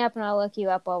look me up and I'll look you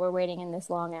up while we're waiting in this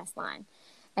long ass line.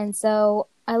 And so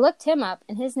I looked him up,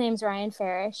 and his name's Ryan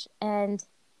Farish. And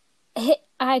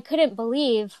I couldn't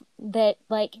believe that,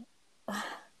 like, I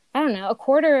don't know, a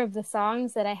quarter of the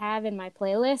songs that I have in my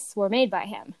playlists were made by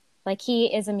him. Like, he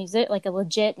is a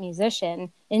legit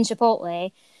musician in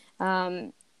Chipotle.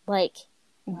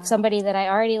 Somebody that I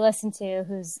already listened to,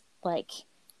 who's like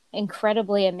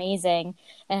incredibly amazing,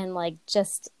 and like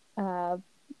just,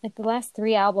 like the last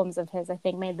 3 albums of his, I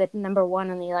think, made the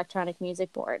 #1 on the electronic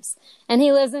music boards. And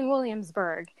he lives in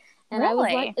Williamsburg. And I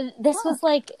was like, Really? this was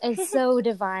like so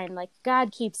divine. Like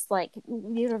God keeps, like,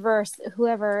 universe,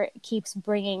 whoever keeps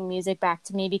bringing music back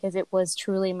to me, because it was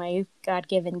truly my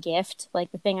God-given gift,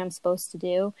 like the thing I'm supposed to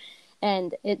do.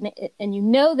 And and you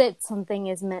know that something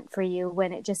is meant for you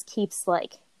when it just keeps,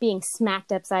 like, being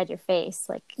smacked upside your face,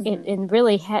 like in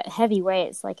really heavy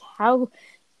ways. Like, how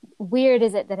weird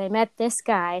is it that I met this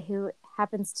guy who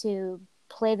happens to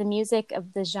play the music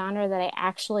of the genre that I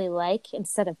actually like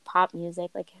instead of pop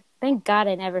music? Like, thank God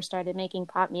I never started making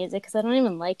pop music, because I don't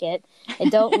even like it. I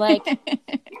don't like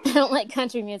I don't like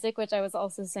country music, which I was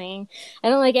also singing. I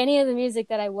don't like any of the music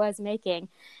that I was making.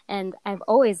 And I've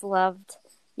always loved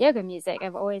yoga music.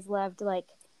 I've always loved, like,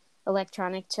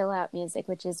 electronic chill out music,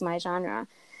 which is my genre.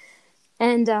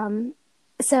 And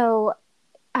so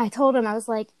I told him, I was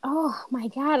like, oh my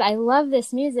God, I love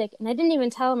this music. And I didn't even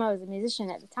tell him I was a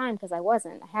musician at the time, because I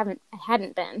wasn't. I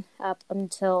hadn't been up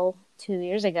until 2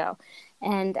 years ago.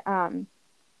 And I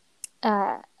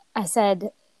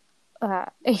said,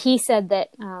 he said that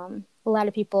a lot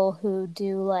of people who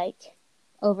do, like,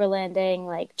 overlanding,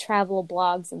 like, travel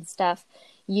blogs and stuff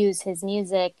use his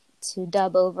music to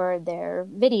dub over their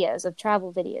videos of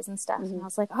travel videos and stuff. And I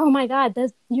was like, oh my God,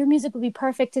 your music would be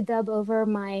perfect to dub over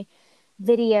my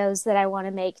videos that I want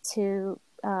to make to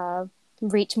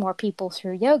reach more people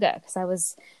through yoga. Because I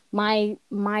was my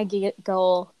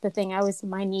goal,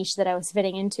 my niche that I was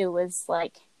fitting into was,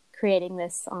 like, creating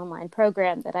this online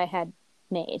program that I had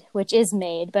made, which is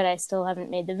made, but I still haven't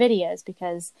made the videos,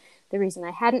 because the reason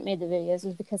I hadn't made the videos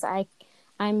was because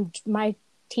my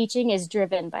teaching is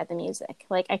driven by the music.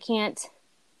 Like, I can't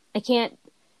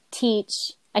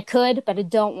teach. I could, but I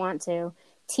don't want to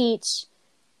teach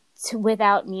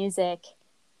without music,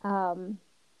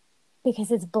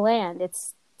 because it's bland,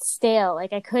 it's stale.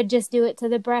 Like, I could just do it to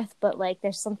the breath, but, like,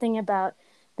 there's something about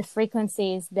the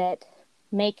frequencies that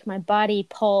make my body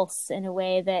pulse in a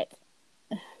way that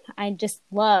I just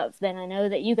love, then I know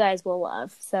that you guys will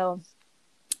love. So,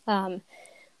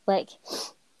 like,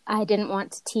 I didn't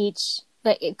want to teach,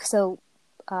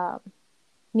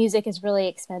 music is really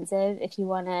expensive if you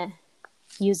want to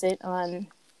use it on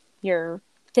your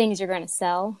things you're going to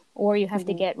sell, or you have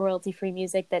to get royalty-free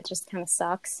music that just kind of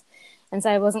sucks. And so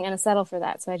I wasn't going to settle for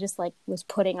that. So I just, like, was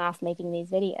putting off making these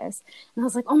videos. And I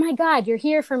was like, oh my God, you're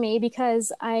here for me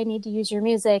because I need to use your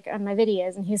music on my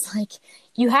videos. And he's like,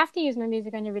 you have to use my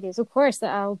music on your videos. Of course,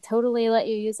 I'll totally let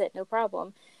you use it. No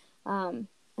problem. And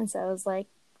so I was like,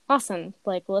 awesome.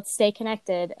 Like, let's stay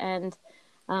connected. And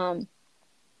then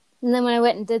when I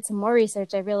went and did some more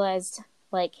research, I realized,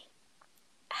 like,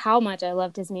 how much I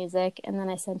loved his music. And then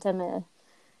I sent him a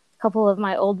couple of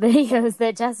my old videos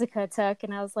that Jessica took,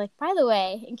 and I was like, by the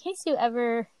way, in case you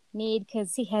ever need,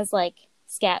 because he has, like,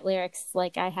 scat lyrics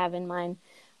like I have in mine,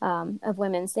 of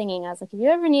women singing. I was like, if you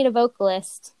ever need a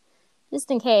vocalist, just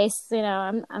in case, you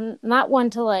know, I'm not one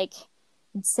to, like,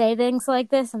 say things like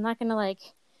this. I'm not gonna,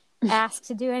 like, ask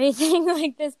to do anything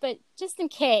like this, but just in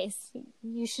case,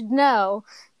 you should know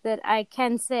that I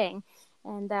can sing.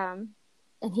 And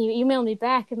he emailed me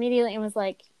back immediately and was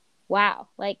like, wow,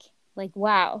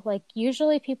 wow, like,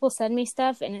 usually people send me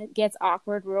stuff and it gets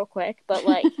awkward real quick, but,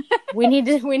 like, we need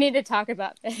to talk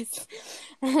about this.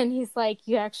 And he's like,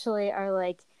 you actually are,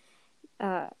 like,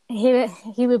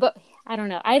 he would, I don't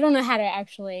know how to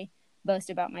actually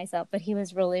boast about myself, but he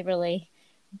was really, really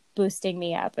boosting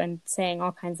me up and saying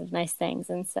all kinds of nice things.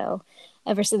 And so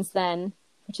ever since then,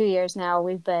 for 2 years now,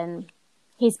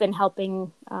 he's been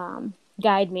helping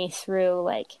guide me through,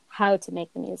 like, how to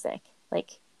make the music.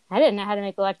 Like, I didn't know how to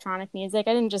make electronic music.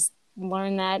 I didn't just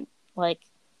learn that, like,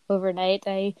 overnight.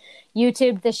 I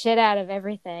YouTubed the shit out of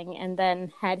everything and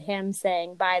then had him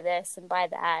saying, buy this and buy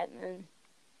that. And,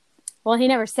 well, he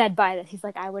never said buy this. He's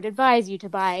like, I would advise you to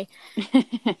buy.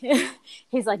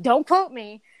 He's like, don't quote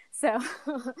me. So,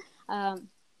 the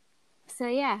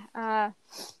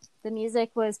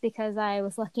music was because I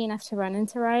was lucky enough to run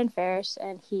into Ryan Farish,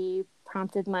 and he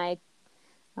prompted my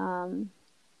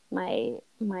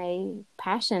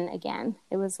passion again.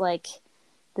 It was like,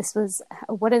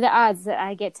 what are the odds that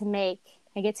I get to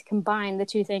combine the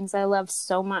two things I love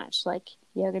so much, like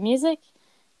yoga music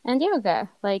and yoga.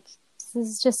 Like, this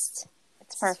is just,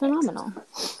 it's perfect. Phenomenal.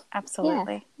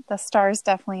 Absolutely. Yeah. The stars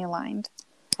definitely aligned.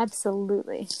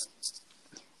 Absolutely.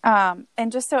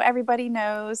 And just so everybody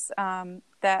knows,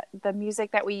 that the music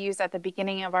that we use at the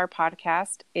beginning of our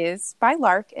podcast is by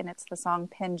Lark, and it's the song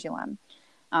Pendulum.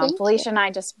 Felicia and I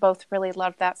just both really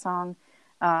loved that song.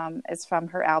 It's from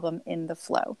her album In the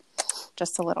Flow.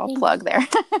 Just a little plug there.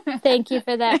 Thank you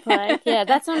for that plug. Yeah,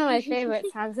 that's one of my favorite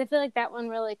songs. I feel like that one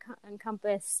really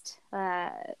encompassed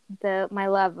my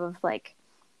love of, like,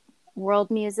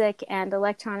 world music and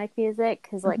electronic music,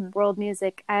 because like world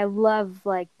music, I love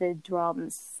like the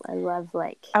drums. I love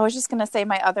like I was just gonna say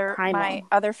my primal.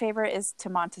 other favorite is To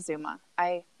Montezuma.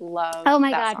 I love Oh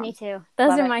my that God, song. me too. Those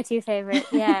Love are it. my two favorite.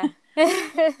 Yeah.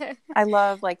 I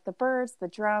love like the birds, the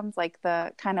drums, like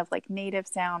the kind of like native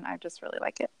sound. I just really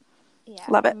like it. Yeah,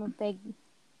 Love it. I'm a big.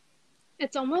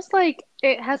 It's almost like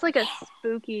it has like a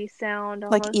spooky sound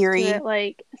Like almost to eerie. it,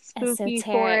 like spooky Esoteric.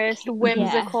 forest, Yeah.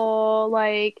 whimsical,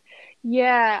 like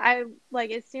yeah, I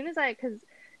like as soon as cuz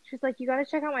she's like you got to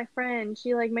check out my friend.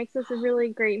 She like makes this really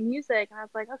great music and I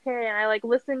was like, "Okay." And I like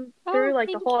listened Oh, through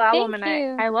like the whole album thank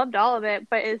and you. I loved all of it,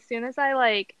 but as soon as I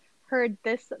like heard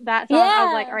that song, I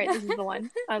was like, "All Yeah. right, this is the one."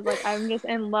 I was like, "I'm just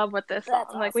in love with this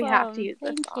That's song. Like we have to awesome. use this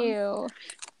Thank song." you.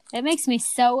 It makes me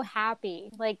so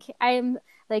happy. Like I'm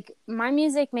like my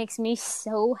music makes me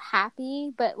so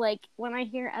happy, but like when I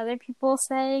hear other people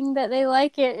saying that they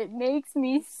like it, it makes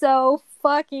me so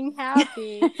fucking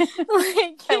happy.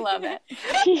 Like I love it.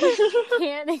 I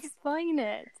can't explain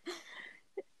it.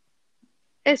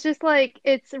 It's just like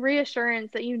it's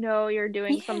reassurance that you know you're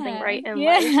doing something Yeah. right in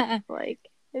Yeah. life. Like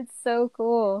It's so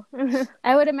cool.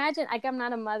 I would imagine, like, I'm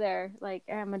not a mother, like,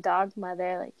 I'm a dog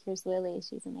mother. Like, here's Lily,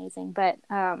 she's amazing. But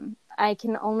I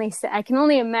can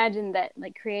only imagine that,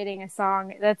 like, creating a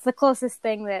song. That's the closest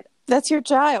thing that. That's your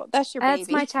child. That's your That's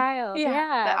baby. my child. Yeah,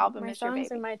 Yeah, the album my is your songs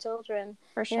baby. are my children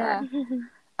For sure.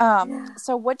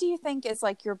 So what do you think is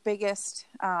like your biggest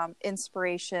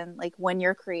inspiration, like when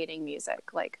you're creating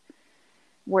music? Like,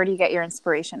 where do you get your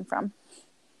inspiration from?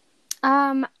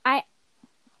 I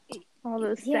all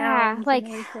those yeah, sounds like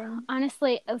and everything.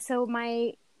 honestly, so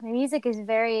my music is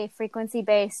very frequency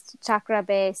based, chakra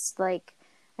based. Like,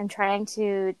 I'm trying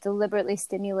to deliberately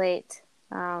stimulate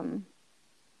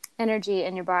energy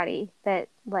in your body that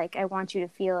like I want you to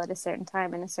feel at a certain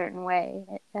time in a certain way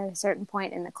at a certain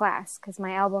point in the class, because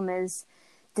my album is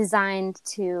designed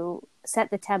to set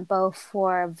the tempo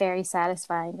for a very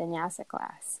satisfying vinyasa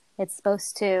class. It's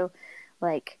supposed to,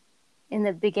 like, in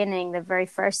the beginning, the very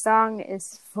first song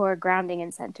is for grounding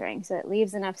and centering, so it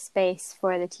leaves enough space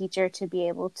for the teacher to be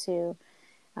able to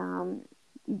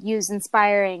use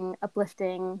inspiring,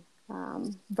 uplifting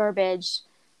verbiage.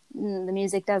 The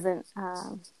music doesn't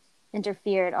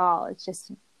interfere at all. It's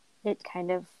just, it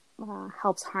kind of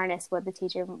helps harness what the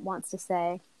teacher wants to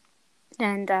say,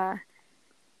 and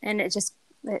it just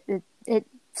it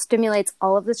stimulates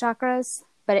all of the chakras,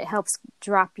 but it helps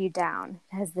drop you down.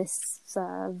 It has this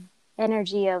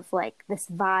energy of like this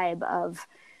vibe of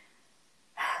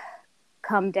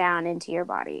come down into your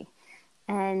body,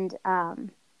 and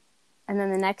then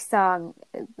the next song,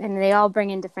 and they all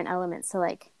bring in different elements. So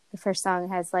like the first song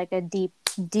has like a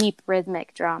deep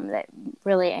rhythmic drum that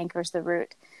really anchors the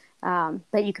root,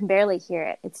 but you can barely hear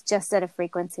it. It's just at a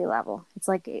frequency level. It's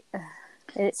like it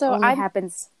So only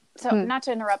happens. So not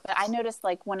to interrupt, but I noticed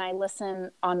like when I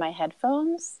listen on my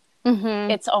headphones, Mm-hmm.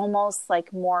 it's almost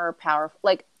like more powerful.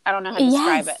 Like, I don't know how to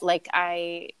describe it. Like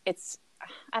I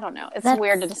don't know. It's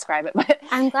weird to describe it, but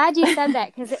I'm glad you said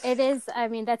that, because it is. I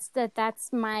mean, that's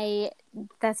my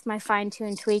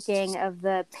fine-tuned tweaking of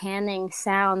the panning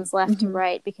sounds left to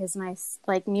right, because my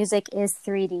like music is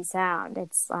 3D sound.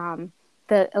 It's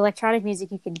the electronic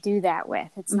music you can do that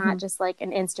with. It's not just like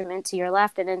an instrument to your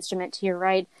left, an instrument to your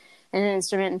right, and an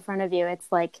instrument in front of you.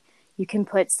 It's like you can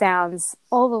put sounds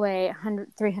all the way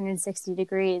 360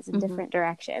 degrees in different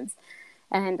directions,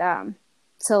 and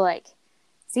so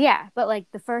yeah, but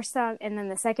like the first song and then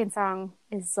the second song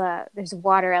is there's a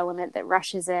water element that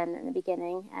rushes in the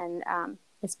beginning, and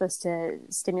it's supposed to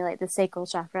stimulate the sacral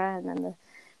chakra, and then the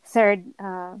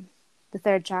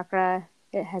third chakra,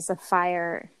 it has a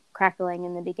fire crackling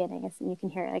in the beginning, and you can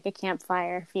hear like a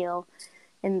campfire feel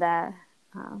in the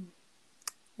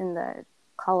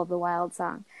Call of the Wild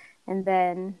song, and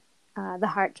then the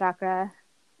heart chakra,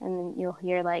 and then you'll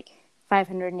hear like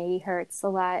 580 hertz a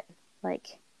lot,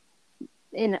 like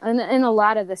in a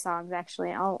lot of the songs.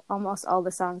 Actually, almost all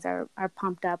the songs are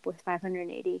pumped up with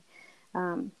 580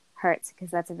 hertz, because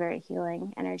that's a very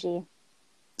healing energy,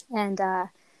 and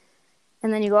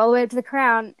then you go all the way up to the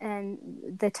crown,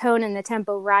 and the tone and the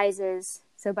tempo rises.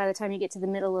 So by the time you get to the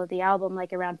middle of the album,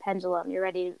 like around pendulum, you're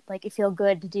ready, like you feel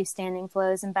good to do standing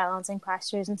flows and balancing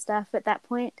postures and stuff at that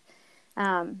point.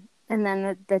 And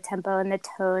then the tempo and the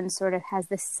tone sort of has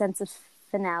this sense of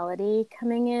finality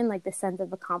coming in, like the sense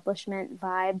of accomplishment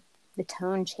vibe. The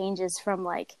tone changes from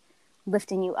like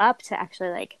lifting you up to actually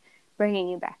like bringing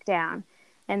you back down.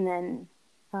 And then,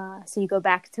 so you go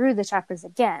back through the chakras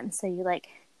again. So you like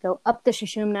go up the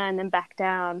Sushumna and then back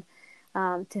down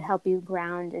to help you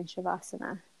ground in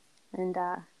Shavasana. And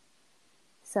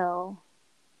so,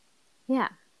 yeah.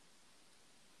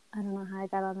 I don't know how I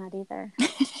got on that either.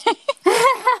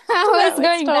 I was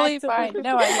going totally fine.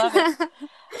 No, I love it.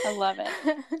 I love it.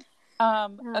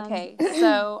 Okay,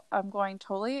 so I'm going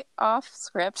totally off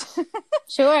script.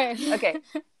 Sure. Okay,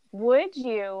 would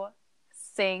you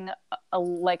sing a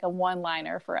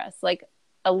one-liner for us, like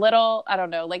a little, I don't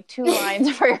know, like 2 lines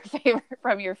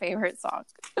from your favorite song?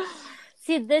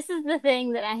 See, this is the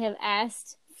thing that I have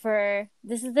asked for.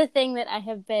 This is the thing that I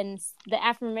have been, the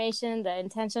affirmation, the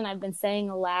intention I've been saying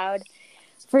aloud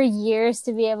for years,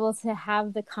 to be able to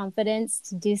have the confidence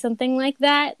to do something like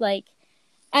that. Like,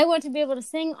 I want to be able to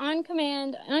sing on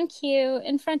command, on cue,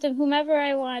 in front of whomever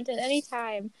I want at any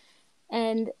time.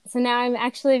 And so now I'm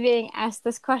actually being asked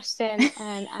this question,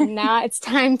 and now it's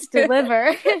time to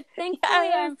deliver.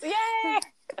 Thankfully,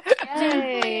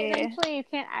 Thankfully, you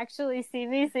can't actually see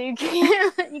me, so you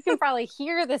can probably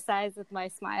hear the size of my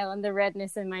smile and the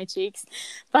redness in my cheeks.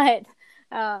 But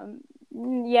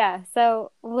yeah,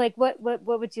 so like, what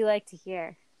would you like to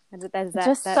hear?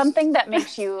 Something that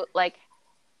makes you like,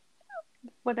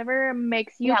 whatever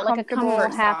makes you comfortable,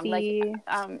 like a happy.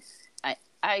 Song. Like,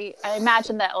 I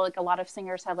imagine that like a lot of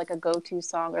singers have like a go-to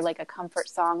song or like a comfort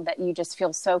song that you just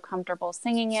feel so comfortable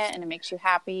singing it and it makes you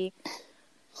happy.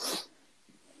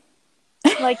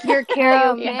 Like your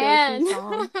karaoke go-to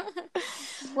song.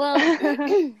 Well,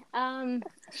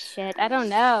 shit, I don't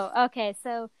know. Okay,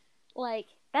 so like,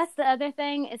 that's the other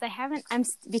thing is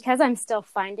because I'm still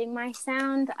finding my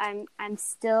sound. I'm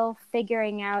still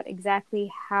figuring out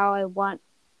exactly how I want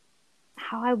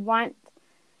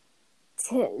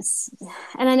to,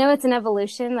 and I know it's an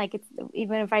evolution. Like, it's,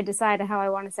 even if I decide how I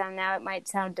want to sound now, it might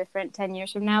sound different 10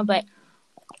 years from now. But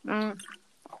I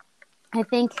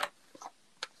think,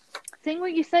 sing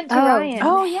what you sent to Ryan.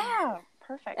 Oh yeah,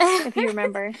 perfect. If you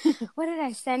remember. What did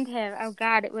I send him? Oh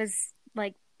God, it was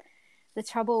like The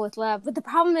Trouble with Love. But the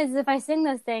problem is, if I sing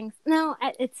those things, no,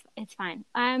 it's fine.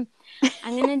 I'm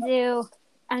gonna do.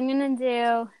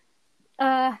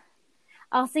 I'll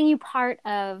sing you part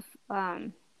of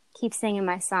 "Keep Singing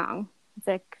My Song." It's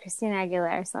a Christina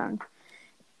Aguilera song.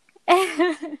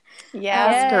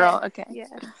 Yes, girl. Okay. Yes.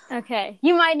 Okay.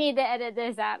 You might need to edit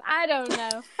this out. I don't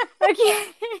know. Okay.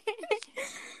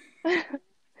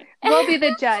 We'll be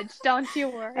the judge. Don't you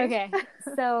worry. Okay.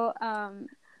 So, I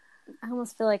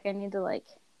almost feel like I need to like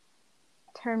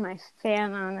turn my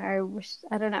fan on, or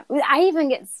I don't know. I even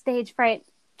get stage fright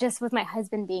just with my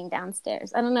husband being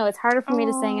downstairs. I don't know. It's harder for me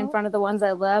to sing in front of the ones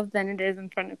I love than it is in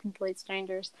front of complete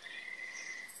strangers.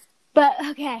 But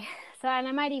okay. So, and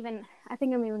I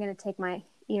think I'm even going to take my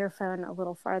earphone a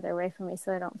little farther away from me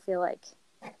so I don't feel like,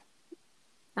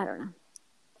 I don't know.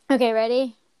 Okay,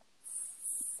 ready?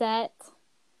 Set.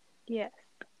 Yes.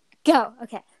 Go.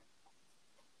 Okay.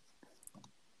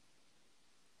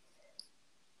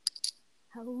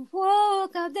 I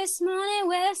woke up this morning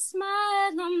with a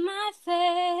smile on my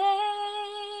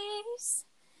face,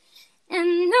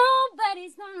 and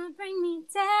nobody's gonna bring me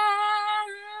down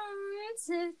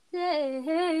today.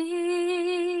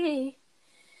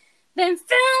 Been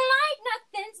feeling like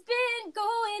nothing's been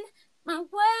going my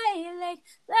way lately.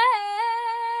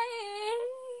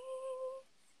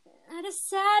 I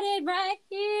decided right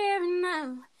here and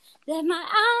now that my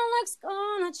outlook's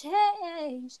gonna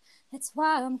change. That's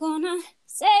why I'm gonna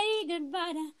say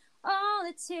goodbye to all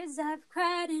the tears I've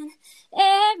cried, and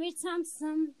every time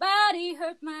somebody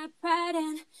hurt my pride,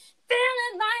 and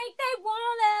feeling like they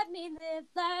won't let me live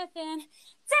life, and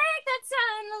take the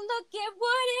time to look at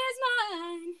what is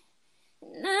mine.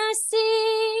 And I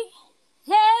see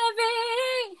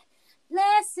every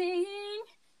blessing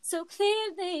so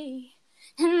clearly,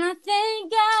 and I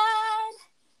thank God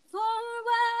for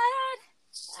what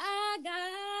I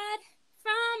got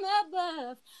from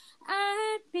above.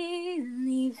 I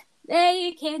believe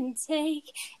they can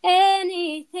take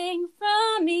anything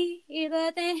from me,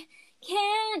 but they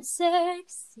can't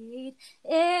succeed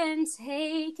in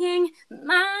taking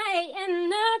my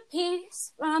inner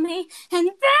peace from me. And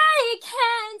they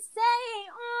can say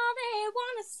all they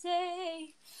want to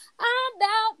say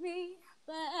about me,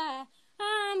 but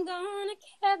I'm gonna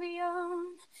carry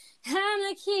on. I'm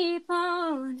gonna keep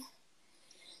on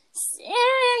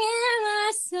singing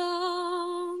my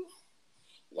song.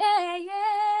 Yeah,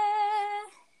 yeah,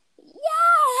 yeah.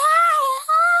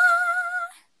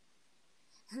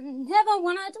 I never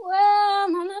wanna dwell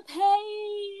on the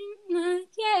pain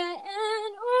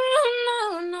again.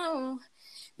 Oh, no.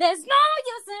 There's no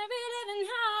use in reliving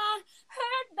how I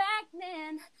hurt back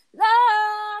then. No.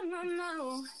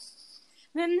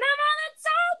 Remember the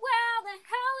time, well, the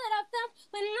hell that I felt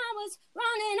when I was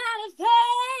running out of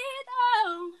faith.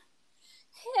 Oh,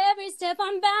 every step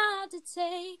I'm about to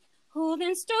take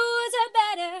Holding stores are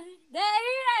better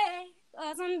day.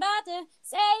 Cause I'm about to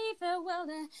say farewell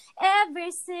to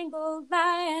every single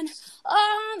line.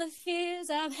 All the fears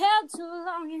I've held too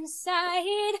long inside.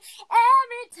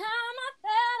 Every time I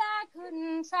felt I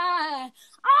couldn't try.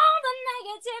 All the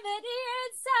negativity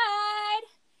inside.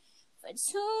 For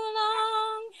too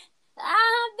long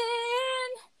I've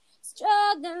been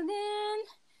struggling,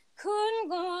 couldn't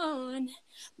go on.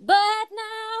 But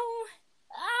now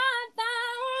I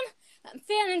found I'm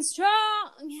feeling strong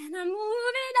and I'm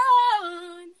moving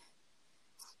on.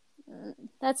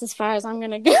 That's as far as I'm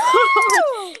gonna go.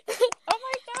 Oh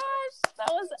my gosh, that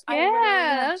was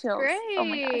that's chills. great. Oh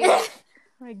my gosh.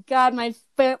 Oh my God, my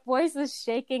voice is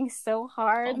shaking so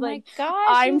hard. Oh my like gosh,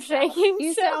 I'm shaking.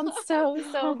 You sound so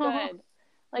good.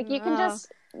 Like you can just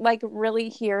like really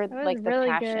hear like the really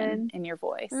passion good. in your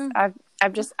voice. I've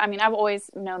always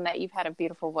known that you've had a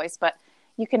beautiful voice, but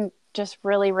you can just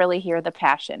really hear the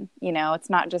passion. You know, it's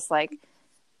not just like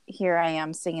here I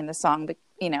am singing the song, but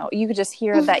you know, you could just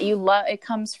hear that you love. It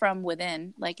comes from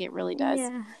within, like it really does.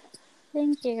 Yeah.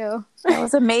 Thank you. That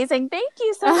was amazing. Thank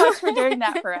you so much for doing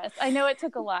that for us. I know it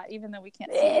took a lot, even though we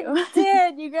can't see you. It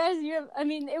did, you guys.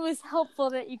 It was helpful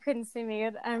that you couldn't see me.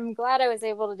 I'm glad I was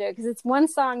able to do it because it's one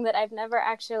song that I've never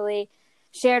actually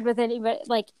shared with anybody.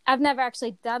 Like I've never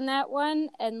actually done that one,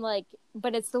 and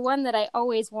but it's the one that I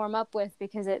always warm up with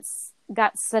because it's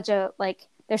got such a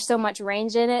there's so much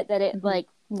range in it that it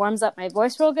warms up my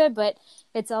voice real good. But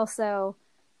it's also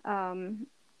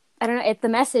I don't know. The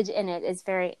message in it is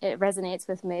it resonates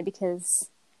with me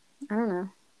because I don't know.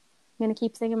 I'm gonna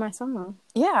keep singing my song.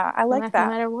 Yeah, I like that.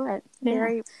 No matter what.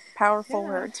 Very powerful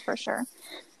words for sure.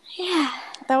 Yeah,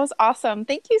 that was awesome.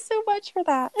 Thank you so much for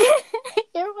that.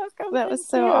 You're welcome. That was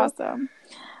so awesome.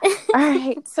 All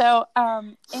right. So,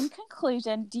 in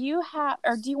conclusion, do you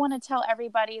want to tell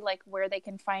everybody like where they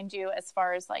can find you as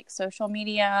far as like social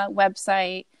media,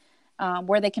 website,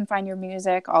 where they can find your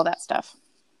music, all that stuff?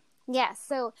 Yeah,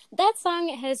 so that song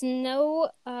has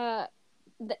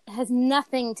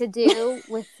nothing to do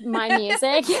with my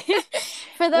music.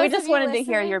 For those we just wanted to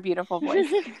hear your beautiful voice.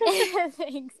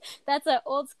 Thanks. That's an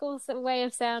old school way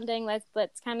of sounding.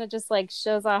 That's kind of just like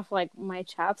shows off like my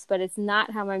chops, but it's not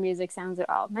how my music sounds at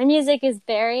all. My music is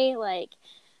very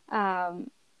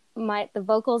the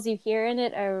vocals you hear in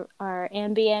it are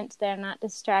ambient. They're not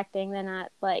distracting. They're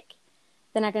not going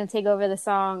to take over the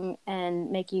song and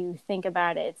make you think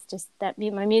about it. It's just that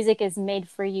my music is made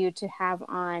for you to have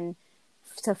on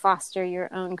to foster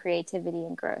your own creativity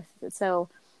and growth. So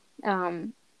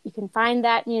you can find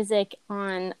that music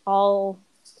on all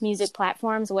music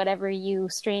platforms, whatever you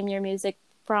stream your music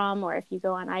from, or if you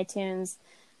go on iTunes,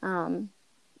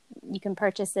 you can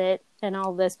purchase it in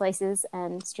all those places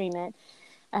and stream it.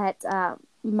 At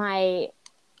my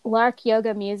Lark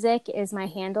Yoga Music is my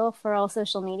handle for all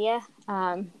social media.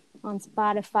 On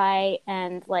Spotify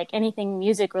and anything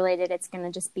music related, it's going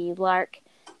to just be Lark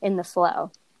in the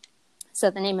Flow. So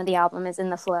the name of the album is In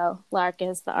the Flow. Lark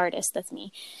is the artist. That's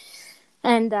me.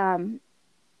 And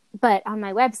but on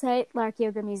my website,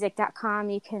 larkyogamusic.com,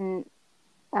 you can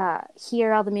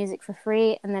hear all the music for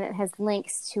free, and then it has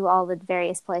links to all the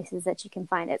various places that you can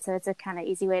find it. So it's a kind of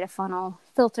easy way to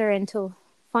filter and to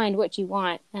find what you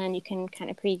want, and you can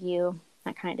kind of preview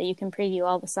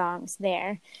all the songs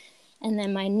there. And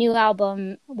then my new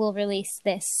album will release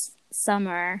this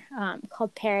summer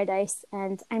called Paradise,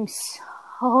 and I'm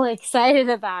so excited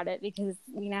about it because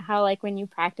you know how when you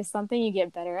practice something you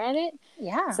get better at it.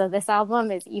 Yeah. So this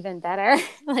album is even better.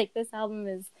 This album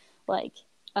is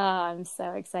I'm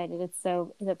so excited. I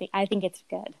think it's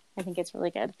good. I think it's really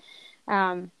good.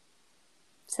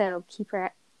 So keep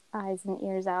your eyes and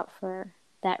ears out for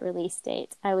that release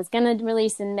date. I was gonna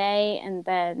release in May, and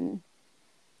then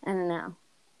I don't know.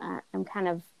 I'm kind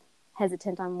of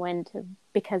hesitant on when to,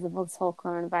 because of this whole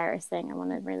coronavirus thing. I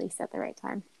want to release at the right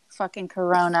time. Fucking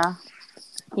Corona.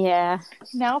 Yeah.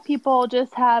 Now people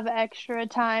just have extra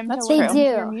time to listen to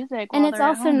your music. And it's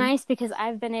also nice because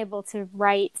I've been able to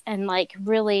write and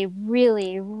really,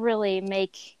 really, really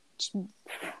make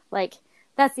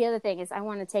that's the other thing is I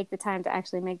want to take the time to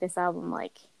actually make this album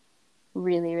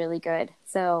really, really good.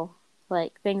 So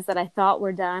things that I thought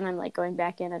were done, I'm going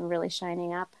back in and really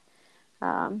shining up.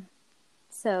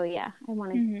 So yeah, I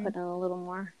want to put in a little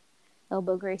more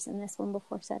elbow grease in this one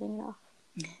before setting it off.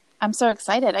 I'm so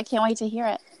excited. I can't wait to hear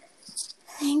it.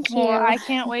 Thank you. Well, I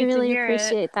can't wait to hear it. Really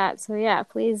appreciate that. So yeah,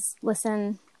 please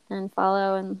listen and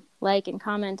follow and and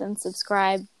comment and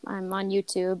subscribe. I'm on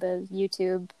YouTube as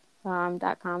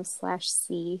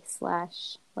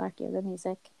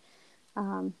youtube.com/c/larkyogamusic.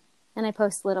 And I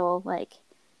post little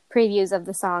previews of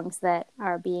the songs that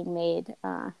are being made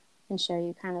and show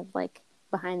you kind of like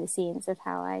behind the scenes of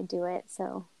how I do it.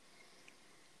 So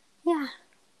yeah.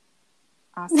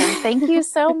 Awesome. Thank you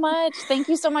so much. Thank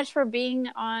you so much for being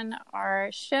on our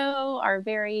show, our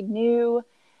very new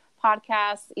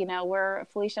podcast. You know,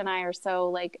 Felicia and I are so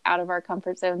like out of our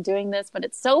comfort zone doing this, but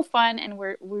it's so fun, and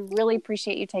we really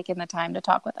appreciate you taking the time to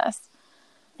talk with us.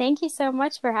 Thank you so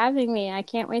much for having me. I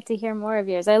can't wait to hear more of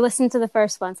yours. I listened to the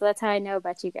first one, so that's how I know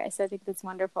about you guys. So I think that's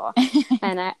wonderful.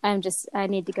 And I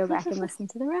need to go back and listen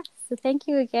to the rest. So thank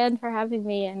you again for having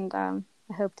me, and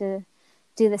I hope to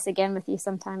do this again with you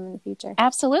sometime in the future.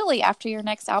 Absolutely. After your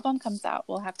next album comes out,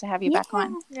 we'll have to have you back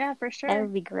on. Yeah, for sure. That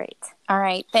would be great. All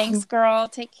right. Thanks, girl.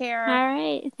 Take care. All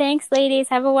right. Thanks, ladies.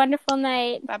 Have a wonderful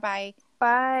night. Bye-bye.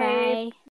 Bye. Bye.